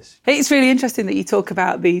basis. It's really interesting that you talk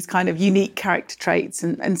about these kind of unique character traits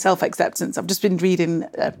and self-acceptance. I've just been reading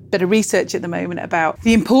a bit of research at the moment about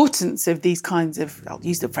the importance of these kinds of, I'll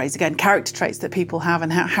use the phrase again, character traits that people have,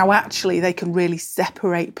 and how actually they can really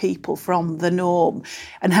separate people from the norm,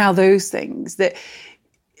 and how those things that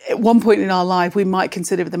at one point in our life we might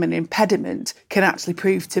consider them an impediment can actually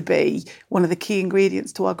prove to be one of the key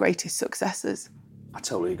ingredients to our greatest successes. I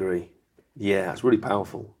totally agree. Yeah, it's really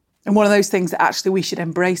powerful. And one of those things that actually we should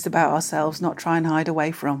embrace about ourselves, not try and hide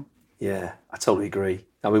away from. Yeah, I totally agree.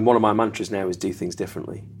 I mean, one of my mantras now is do things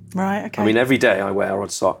differently. Right, okay. I mean, every day I wear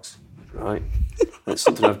odd socks, right? It's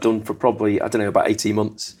something I've done for probably, about 18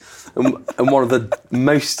 months. And one of the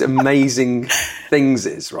most amazing things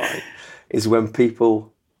is when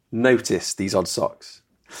people notice these odd socks.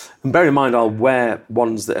 And bear in mind, I'll wear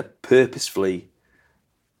ones that are purposefully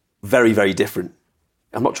very, very different.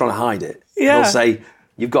 I'm not trying to hide it. Yeah. They'll say,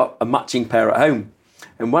 you've got a matching pair at home.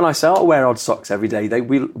 And when I say I'll wear odd socks every day,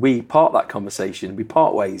 we part that conversation, we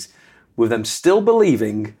part ways with them still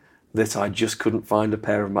believing that I just couldn't find a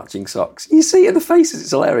pair of matching socks. You see it in the faces,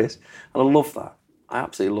 it's hilarious. And I love that. I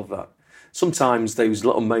absolutely love that. Sometimes those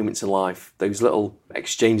little moments in life, those little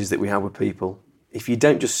exchanges that we have with people, if you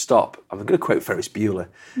don't just stop, I'm going to quote Ferris Bueller,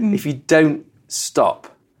 if you don't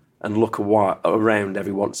stop and look around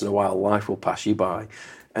every once in a while, life will pass you by.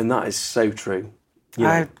 And that is so true.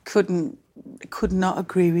 I could not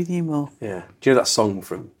agree with you more. Yeah. Do you know that song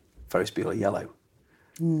from Ferris Bueller, Yellow?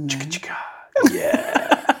 Chicka chicka.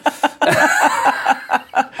 Yeah.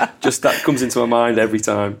 Just that comes into my mind every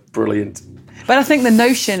time. Brilliant. But I think the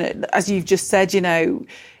notion, as you've just said,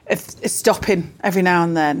 of stopping every now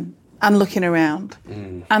and then and looking around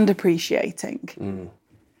and appreciating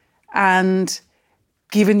and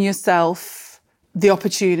giving yourself the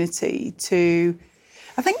opportunity to,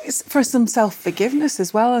 I think it's for some self-forgiveness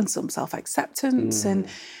as well, and some self-acceptance and,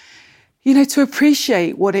 to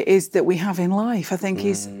appreciate what it is that we have in life, I think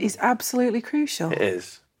is absolutely crucial. It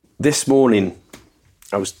is. This morning,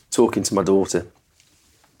 I was talking to my daughter,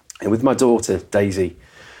 and with my daughter, Daisy,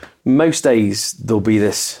 most days there'll be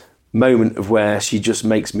this moment of where she just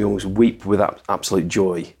makes me almost weep with absolute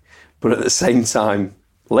joy. But at the same time,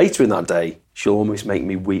 later in that day, she'll almost make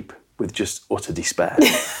me weep with just utter despair.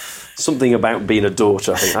 Something about being a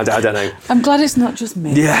daughter, I think. I don't know. I'm glad it's not just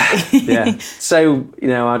me. Yeah. So,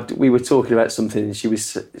 we were talking about something, and she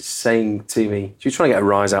was saying to me, she was trying to get a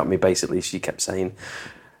rise out of me, basically. She kept saying,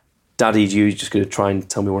 Daddy, you're just going to try and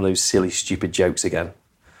tell me one of those silly, stupid jokes again.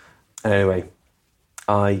 Anyway,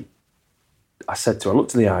 I said to her, I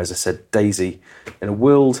looked in the eyes, I said, Daisy, in a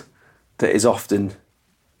world that is often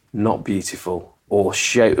not beautiful or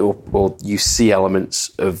you see elements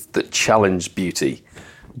of that challenge beauty,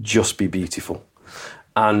 just be beautiful.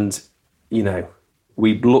 And,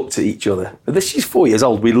 we looked at each other. She's 4 years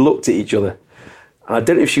old. We looked at each other. And I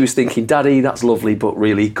don't know if she was thinking, Daddy, that's lovely, but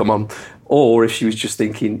really, come on. Or if she was just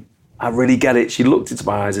thinking, I really get it. She looked into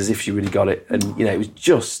my eyes as if she really got it. And, it was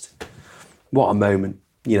just, what a moment,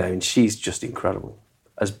 and she's just incredible,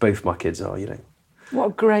 as both my kids are, What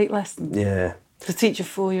a great lesson. Yeah. To teach a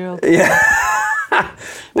 4-year-old. Yeah.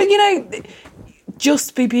 But,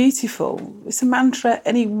 just be beautiful. It's a mantra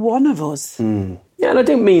any one of us Yeah, and I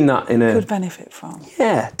don't mean that in a... could benefit from.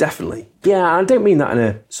 Yeah, definitely. Yeah, I don't mean that in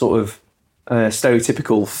a sort of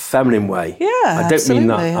stereotypical feminine way. Yeah, I don't absolutely.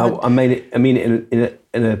 mean that. I mean it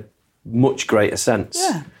in a much greater sense.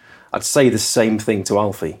 Yeah. I'd say the same thing to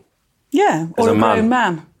Alfie. Yeah, As or a a grown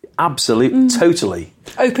man. Absolutely, totally.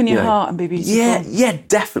 Open your heart and be beautiful. Yeah,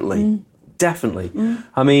 definitely. Definitely.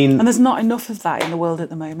 I mean... And there's not enough of that in the world at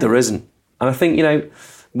the moment. There isn't. And I think,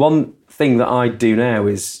 one thing that I do now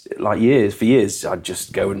is, like for years, I'd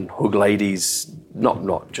just go and hug ladies,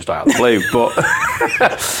 not just out of the blue, but...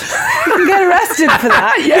 You can get arrested for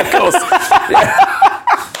that. Yeah, of course. Yeah.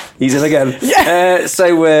 He's in again. Yeah.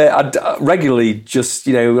 So I'd regularly just,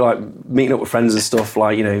 like meeting up with friends and stuff,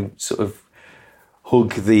 like, sort of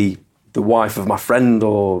hug the wife of my friend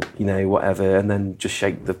or, whatever, and then just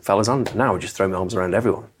shake the fella's hand. And now I just throw my arms around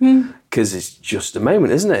everyone. Because it's just a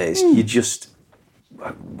moment, isn't it? You just...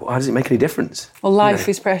 Why does it make any difference? Well, life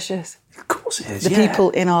is precious. Of course it is, The people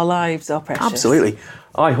in our lives are precious. Absolutely.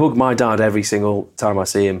 I hug my dad every single time I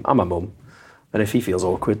see him, and my mum. And if he feels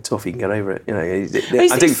awkward, tough, he can get over it.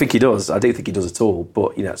 I don't think he does. I don't think he does at all.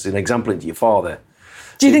 But, it's an example into your father.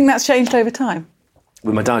 Do you think that's changed over time?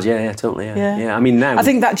 With my dad, yeah, totally, yeah. I mean, now... I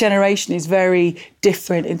think that generation is very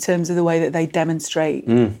different in terms of the way that they demonstrate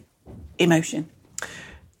emotion.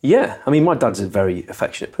 Yeah, I mean, my dad's a very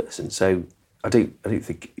affectionate person, so I don't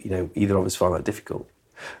think, either of us find that difficult.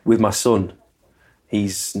 With my son,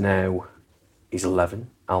 he's 11,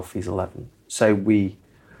 Alfie's 11, so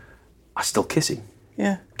I still kiss him.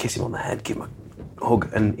 Yeah. Kiss him on the head, give him a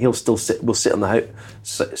hug, and we'll sit on the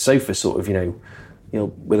sofa sort of,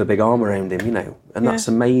 with a big arm around him, and that's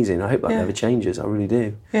amazing. I hope that never changes, I really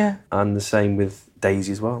do. Yeah. And the same with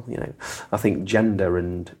Daisy as well, I think gender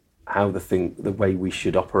and how the way we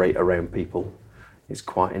should operate around people is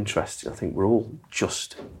quite interesting. I think we're all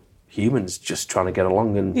just humans, just trying to get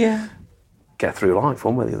along and get through life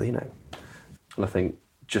one way or the other, And I think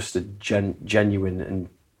just a genuine and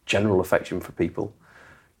general affection for people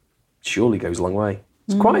surely goes a long way.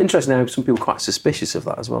 It's quite interesting how some people are quite suspicious of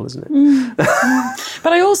that as well, isn't it?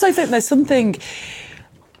 But I also think there's something...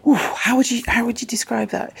 how would you describe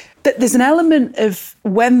that? That there's an element of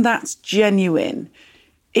when that's genuine,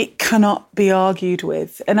 it cannot be argued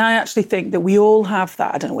with. And I actually think that we all have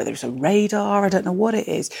that. I don't know whether it's a radar, I don't know what it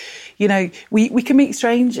is. We can meet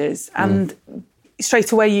strangers and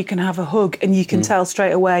straight away you can have a hug and you can tell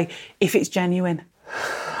straight away if it's genuine.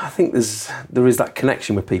 I think there is that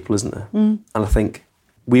connection with people, isn't there? And I think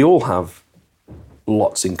we all have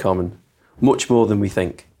lots in common, much more than we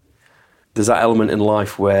think. There's that element in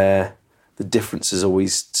life where the differences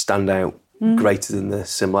always stand out greater than the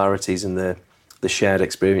similarities and the shared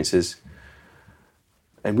experiences.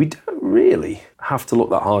 And we don't really have to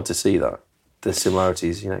look that hard to see that, the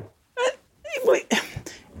similarities,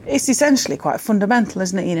 It's essentially quite fundamental,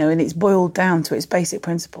 isn't it? And it's boiled down to its basic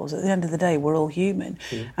principles. At the end of the day, we're all human.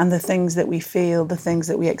 And the things that we feel, the things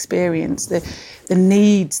that we experience, the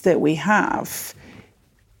needs that we have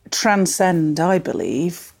transcend, I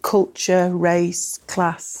believe, culture, race,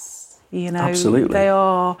 class. Absolutely. They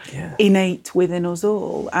are innate within us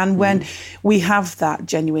all. And when we have that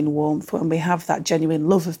genuine warmth, when we have that genuine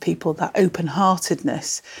love of people, that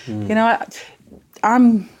open-heartedness,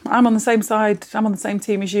 I'm on the same side, I'm on the same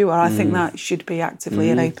team as you are. I think that should be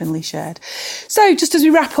actively and openly shared. So just as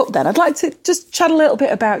we wrap up then, I'd like to just chat a little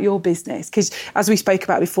bit about your business, because as we spoke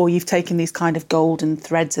about before, you've taken these kind of golden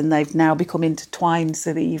threads and they've now become intertwined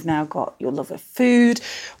so that you've now got your love of food,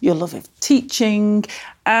 your love of teaching,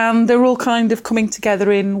 and they're all kind of coming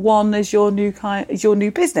together in one as your new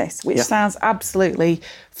business, which sounds absolutely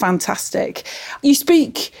fantastic. You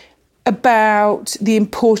speak about the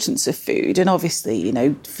importance of food, and obviously,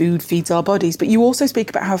 food feeds our bodies, but you also speak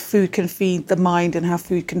about how food can feed the mind and how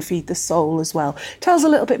food can feed the soul as well. Tell us a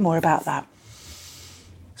little bit more about that.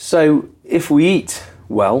 So if we eat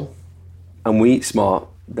well and we eat smart,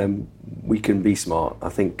 then we can be smart. I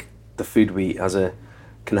think the food we eat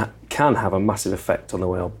can have a massive effect on the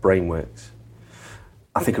way our brain works.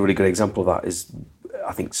 I think a really good example of that is,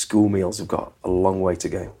 I think school meals have got a long way to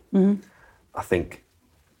go. I think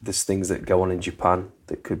there's things that go on in Japan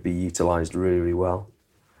that could be utilised really, really well.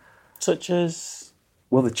 Such as?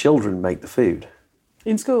 Well, the children make the food.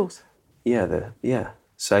 In schools? Yeah.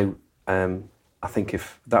 So I think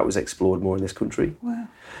if that was explored more in this country. Wow.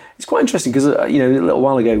 It's quite interesting because, a little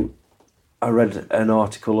while ago, I read an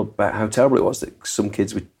article about how terrible it was that some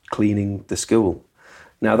kids were cleaning the school.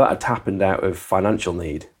 Now, that had happened out of financial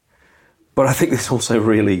need. But I think there's also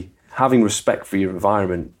really having respect for your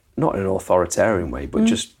environment, not in an authoritarian way, but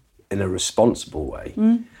just in a responsible way,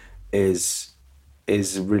 is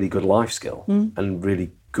a really good life skill and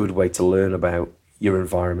really good way to learn about your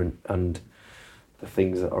environment and the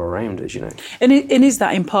things that are around us, you know. And is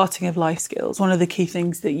that imparting of life skills one of the key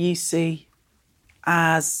things that you see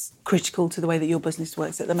as critical to the way that your business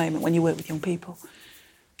works at the moment when you work with young people?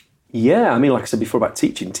 Yeah, I mean, like I said before about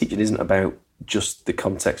teaching isn't about just the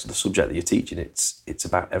context of the subject that you're teaching, it's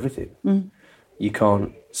about everything. You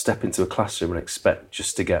can't step into a classroom and expect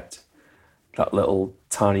just to get that little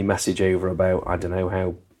tiny message over about, I don't know,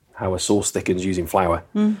 how a sauce thickens using flour.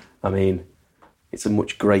 I mean, it's a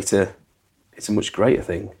much greater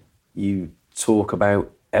thing. You talk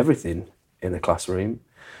about everything in a classroom.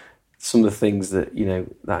 Some of the things that, you know,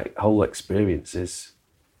 that whole experience is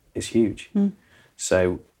huge.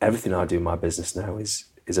 So everything I do in my business now is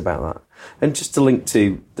about that. And just to link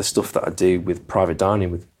to the stuff that I do with private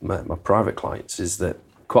dining with my private clients is that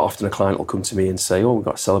quite often a client will come to me and say, oh, we've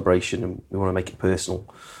got a celebration and we want to make it personal.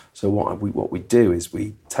 So what we do is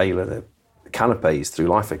we tailor the canapes through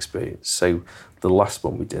life experience. So the last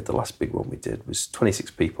big one we did was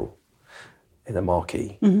 26 people in a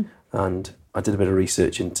marquee. And I did a bit of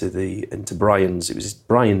research into Brian's, it was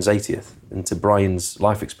Brian's 80th, into Brian's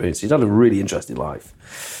life experience. He'd had a really interesting life.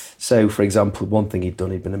 So, for example, one thing he'd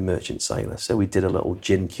done, he'd been a merchant sailor. So we did a little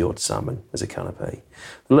gin-cured salmon as a canapé.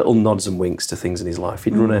 Little nods and winks to things in his life.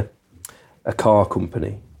 He'd run a car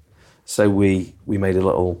company. So we made a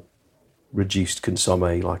little reduced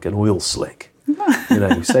consommé, like an oil slick. You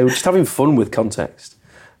know, so we're just having fun with context.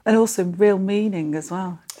 And also real meaning as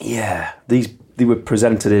well. Yeah, they were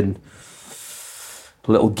presented in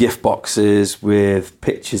little gift boxes with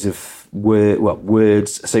pictures of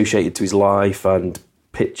words associated to his life and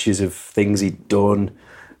pictures of things he'd done.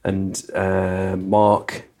 And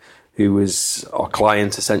Mark, who was our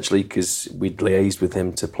client essentially, because we'd liaised with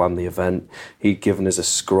him to plan the event, he'd given us a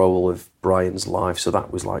scroll of Brian's life. So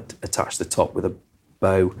that was like attached to the top with a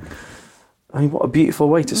bow. I mean, what a beautiful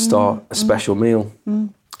way to start a special meal.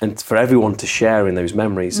 And for everyone to share in those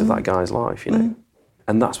memories of that guy's life, you know.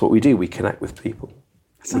 And that's what we do. We connect with people.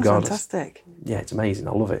 Sounds fantastic. Yeah, it's amazing.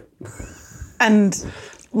 I love it. And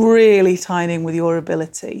really tying in with your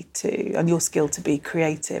ability and your skill to be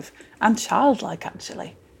creative and childlike,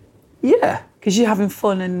 actually. Yeah. Because you're having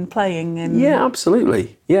fun and playing. And yeah,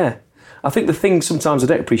 absolutely. Yeah. I think the thing sometimes I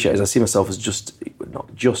don't appreciate is I see myself as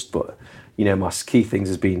but, you know, my key things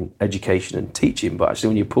has been education and teaching. But actually,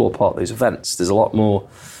 when you pull apart those events, there's a lot more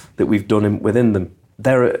that we've done within them.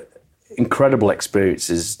 They're incredible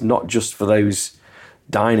experiences, not just for those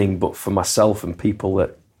dining, but for myself and people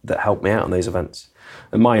that help me out on those events.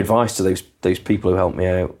 And my advice to those people who help me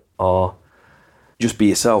out are just be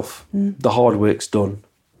yourself. The hard work's done.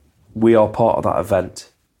 We are part of that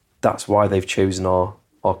event. That's why they've chosen our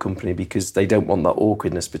company, because they don't want that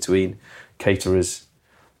awkwardness between caterers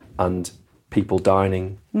and people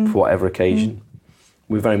dining for whatever occasion.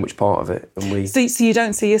 We're very much part of it. And So you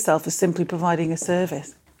don't see yourself as simply providing a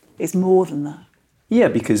service. It's more than that. Yeah,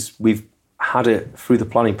 because we've had it through the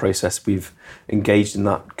planning process. We've engaged in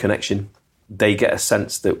that connection. They get a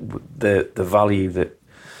sense that the value that,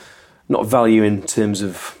 not value in terms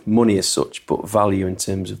of money as such, but value in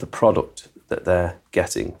terms of the product that they're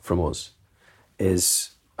getting from us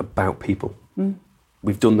is about people.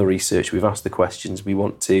 We've done the research, we've asked the questions, we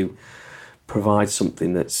want to provide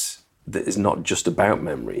something that is not just about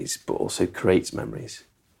memories, but also creates memories.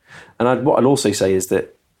 And what I'd also say is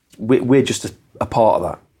that we're just a part of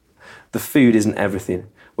that. The food isn't everything.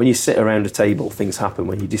 When you sit around a table, things happen.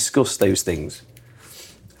 When you discuss those things,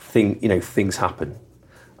 things happen.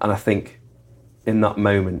 And I think in that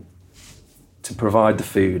moment, to provide the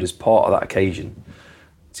food as part of that occasion,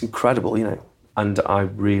 it's incredible, you know. And I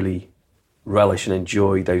really relish and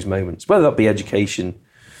enjoy those moments, whether that be education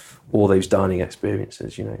or those dining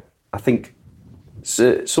experiences, you know. I think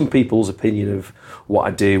some people's opinion of what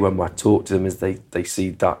I do when I talk to them is they see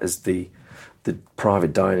that as the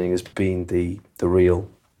private dining as being the real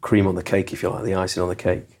cream on the cake, if you like, the icing on the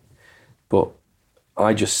cake. But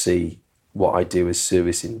I just see what I do as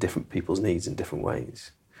servicing different people's needs in different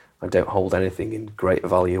ways. I don't hold anything in greater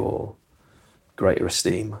value or greater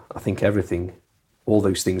esteem. I think everything, all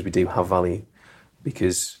those things we do have value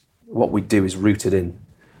because what we do is rooted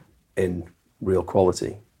in real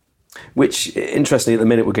quality. Which, interestingly, at the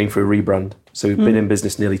minute we're going through a rebrand. So we've been in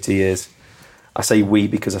business nearly 2 years. I say we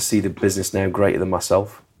because I see the business now greater than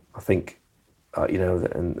myself. I think,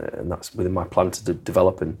 and that's within my plan to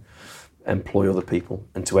develop and employ other people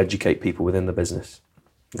and to educate people within the business.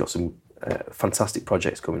 We've got some fantastic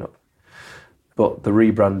projects coming up. But the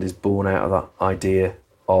rebrand is born out of that idea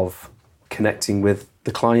of connecting with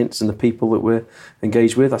the clients and the people that we're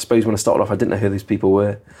engaged with. I suppose when I started off, I didn't know who these people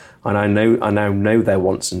were. And I now know their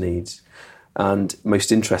wants and needs. And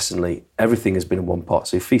most interestingly, everything has been in one pot.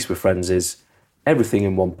 So Feast with Friends is everything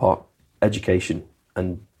in one pot, education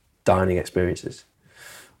and dining experiences.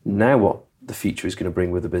 Now what the future is going to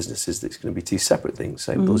bring with the business is that it's going to be two separate things.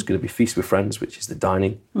 So there's going to be Feast with Friends, which is the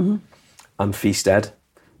dining, and Feast Ed,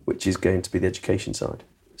 which is going to be the education side.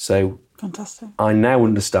 So fantastic. I now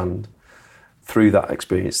understand through that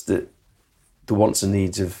experience that the wants and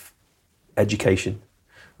needs of education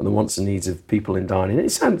and the wants and needs of people in dining.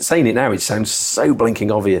 Saying it now, it sounds so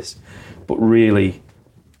blinking obvious, but really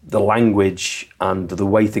the language and the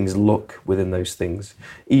way things look within those things,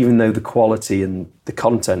 even though the quality and the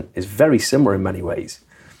content is very similar in many ways,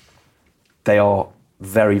 they are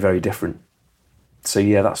very, very different. So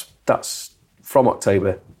yeah, that's from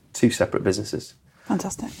October, two separate businesses.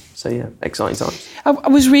 Fantastic. So yeah, exciting times. I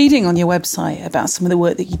was reading on your website about some of the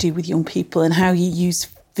work that you do with young people and how you use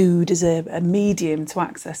food as a medium to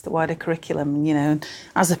access the wider curriculum, you know. And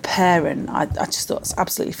as a parent, I just thought it's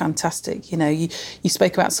absolutely fantastic. You know, you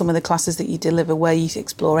spoke about some of the classes that you deliver where you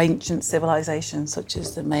explore ancient civilizations such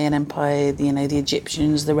as the Mayan Empire, the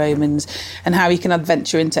Egyptians, the Romans, and how you can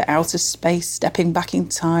adventure into outer space, stepping back in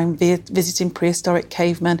time, visiting prehistoric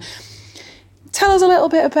cavemen. Tell us a little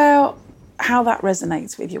bit about how that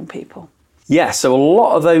resonates with young people. Yeah, so a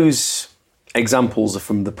lot of those examples are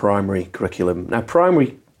from the primary curriculum. Now,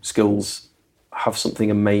 primary schools have something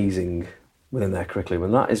amazing within their curriculum,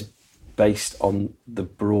 and that is based on the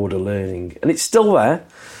broader learning. And it's still there,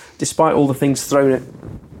 despite all the things thrown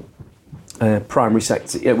at primary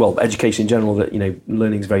sector, education in general, that,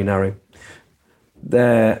 learning is very narrow.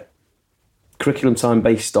 Their curriculum time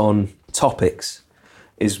based on topics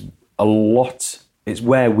is a lot. It's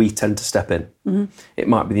where we tend to step in. Mm-hmm. It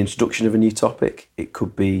might be the introduction of a new topic. It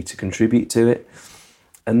could be to contribute to it.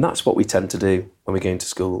 And that's what we tend to do when we go into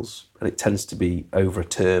schools. And it tends to be over a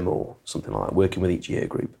term or something like that, working with each year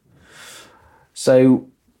group. So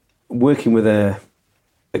working with a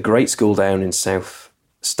great school down in South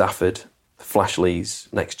Stafford, Flashleys,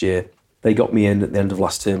 next year, they got me in at the end of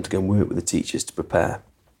last term to go and work with the teachers to prepare.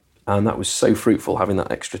 And that was so fruitful, having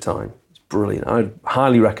that extra time. Brilliant. I'd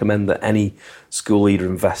highly recommend that any school leader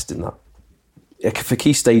invest in that. For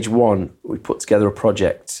Key Stage 1, we put together a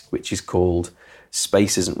project which is called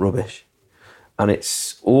Space Isn't Rubbish. And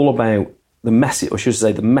it's all about the message, or should I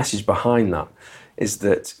say the message behind that is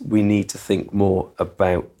that we need to think more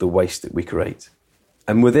about the waste that we create.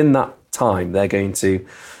 And within that time, they're going to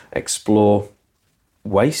explore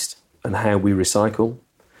waste and how we recycle.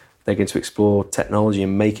 They're going to explore technology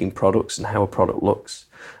and making products and how a product looks.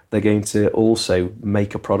 They're going to also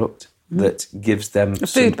make a product that gives them a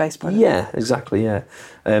food-based product. Yeah, exactly, yeah.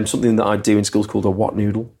 Something that I do in schools called a What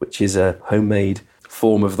Noodle, which is a homemade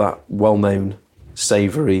form of that well-known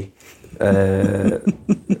savoury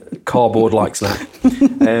cardboard-like snack.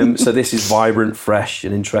 So this is vibrant, fresh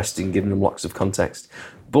and interesting, giving them lots of context.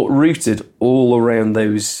 But rooted all around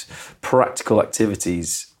those practical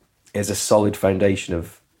activities is a solid foundation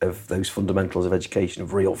of those fundamentals of education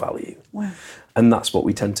of real value. Wow. And that's what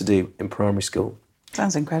we tend to do in primary school.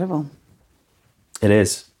 Sounds incredible. It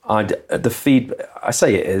is. I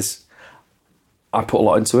say it is. I put a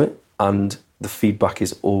lot into it, and the feedback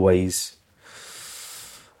is always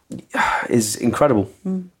incredible.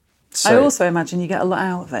 Mm. So, I also imagine you get a lot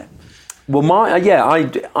out of it. Well,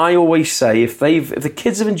 I always say if the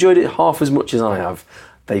kids have enjoyed it half as much as I have,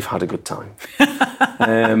 they've had a good time.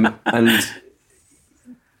 And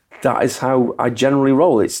that is how I generally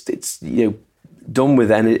roll. It's done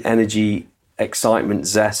with energy, excitement,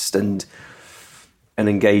 zest, and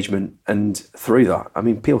engagement. And through that, I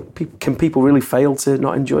mean, can people really fail to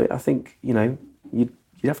not enjoy it? I think you'd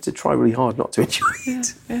have to try really hard not to enjoy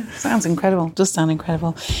it. Yeah. Sounds incredible. Does sound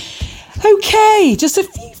incredible. Okay, just a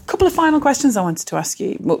couple of final questions I wanted to ask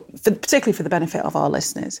you, particularly for the benefit of our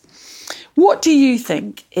listeners. What do you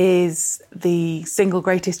think is the single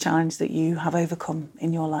greatest challenge that you have overcome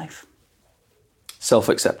in your life?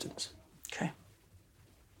 Self-acceptance. Okay.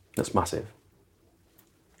 That's massive.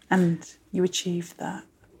 And you achieved that?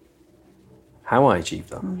 How I achieved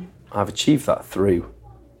that? I've achieved that through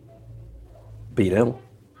being ill.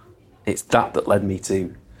 It's that led me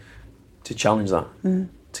to challenge that.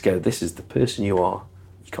 To go, this is the person you are.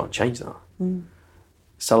 You can't change that.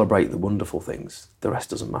 Celebrate the wonderful things. The rest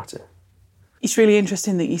doesn't matter. It's really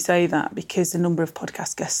interesting that you say that, because the number of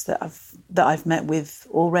podcast guests that I've met with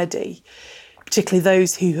already, particularly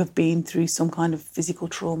those who have been through some kind of physical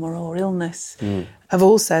trauma or illness, have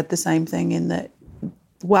all said the same thing, in that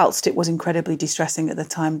whilst it was incredibly distressing at the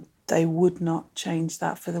time, they would not change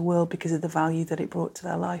that for the world because of the value that it brought to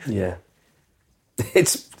their life. Yeah.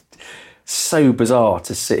 It's so bizarre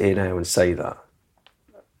to sit here now and say that.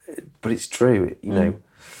 But it's true, you know.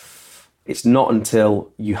 It's not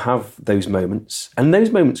until you have those moments, and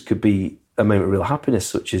those moments could be a moment of real happiness,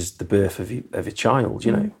 such as the birth of a child,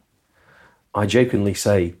 you know. I jokingly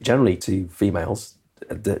say, generally to females,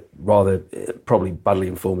 that rather probably badly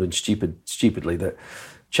informed and stupidly, that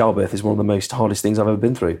childbirth is one of the most hardest things I've ever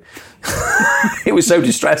been through. It was so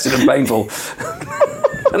distressing and painful.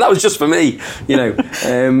 And that was just for me, you know.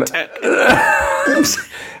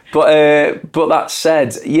 But that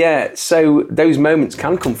said, yeah, so those moments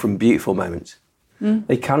can come from beautiful moments.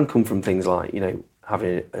 They can come from things like, you know,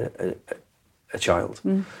 having a child.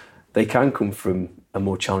 They can come from a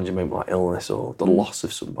more challenging moment like illness or the loss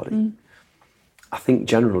of somebody. I think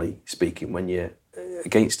generally speaking, when you're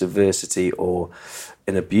against adversity or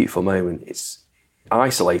in a beautiful moment, it's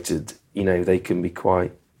isolated, you know, they can be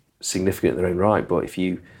quite significant in their own right. But if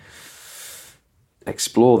you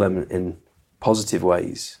explore them in positive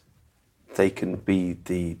ways, they can be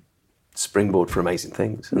the springboard for amazing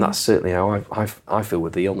things. And that's certainly how I feel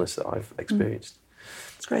with the illness that I've experienced.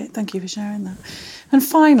 That's great. Thank you for sharing that. And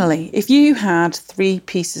finally, if you had 3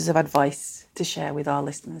 pieces of advice to share with our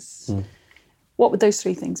listeners, what would those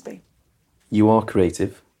 3 things be? You are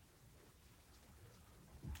creative.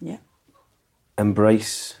 Yeah.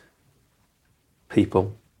 Embrace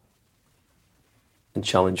people and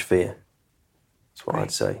challenge fear. That's what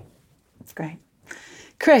I'd say. That's great.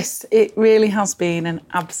 Cris, it really has been an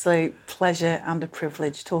absolute pleasure and a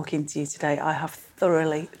privilege talking to you today. I have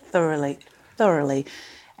thoroughly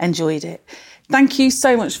enjoyed it. Thank you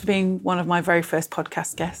so much for being one of my very first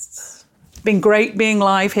podcast guests. It's been great being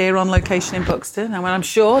live here on location in Buxton. And I'm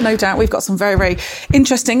sure, no doubt, we've got some very, very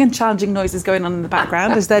interesting and challenging noises going on in the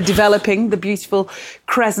background as they're developing the beautiful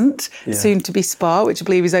Crescent, soon to be Spa, which I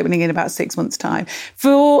believe is opening in about 6 months' time.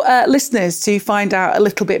 For listeners to find out a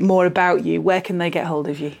little bit more about you, where can they get hold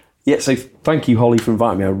of you? Yeah, so thank you, Holly, for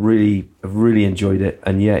inviting me. I've really enjoyed it.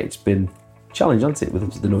 And yeah, it's been challenge, hasn't it,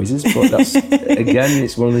 with the noises? But that's, again,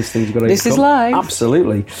 it's one of those things you've got to This is live.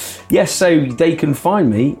 Absolutely. Yes, so they can find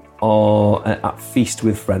me at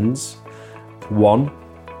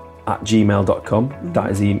feastwithfriends1@gmail.com.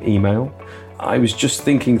 That is email. I was just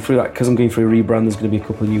thinking through that, because I'm going through a rebrand, there's going to be a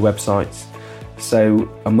couple of new websites. So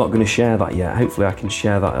I'm not going to share that yet. Hopefully I can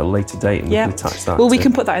share that at a later date and we can attach that. Well, we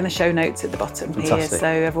can put that in the show notes at the bottom here, so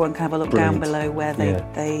everyone can have a look Brilliant. down below where they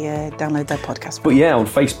download their podcast. But yeah, on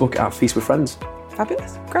Facebook at Feast with Friends.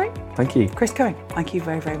 Fabulous. Great. Thank you. Cris Cohen, thank you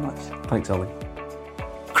very, very much. Thanks, Ollie.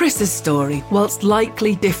 Chris's story, whilst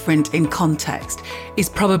likely different in context, is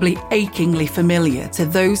probably achingly familiar to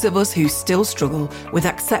those of us who still struggle with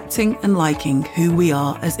accepting and liking who we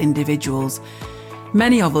are as individuals.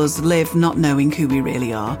 Many of us live not knowing who we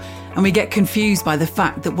really are, and we get confused by the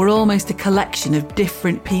fact that we're almost a collection of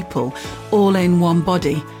different people, all in one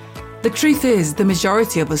body. The truth is, the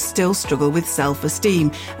majority of us still struggle with self-esteem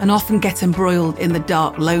and often get embroiled in the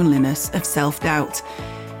dark loneliness of self-doubt.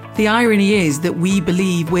 The irony is that we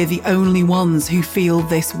believe we're the only ones who feel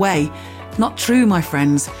this way. Not true, my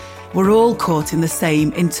friends. We're all caught in the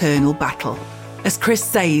same internal battle. As Cris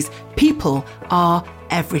says, people are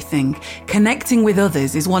everything. Connecting with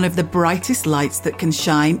others is one of the brightest lights that can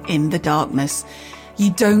shine in the darkness.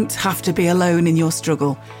 You don't have to be alone in your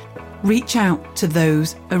struggle. Reach out to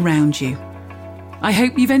those around you. I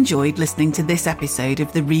hope you've enjoyed listening to this episode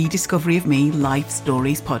of the Rediscovery of Me Life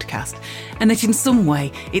Stories podcast, and that in some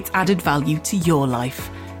way it's added value to your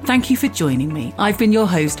life. Thank you for joining me. I've been your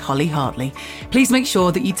host, Holly Hartley. Please make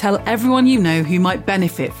sure that you tell everyone you know who might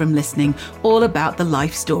benefit from listening all about the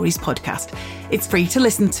Life Stories podcast. It's free to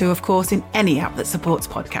listen to, of course, in any app that supports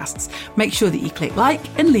podcasts. Make sure that you click like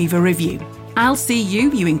and leave a review. I'll see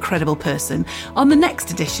you, you incredible person, on the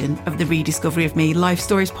next edition of the Rediscovery of Me Life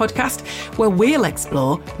Stories podcast, where we'll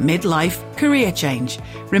explore midlife career change.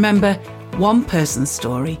 Remember, one person's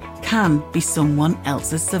story can be someone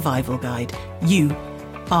else's survival guide. You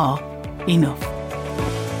are enough.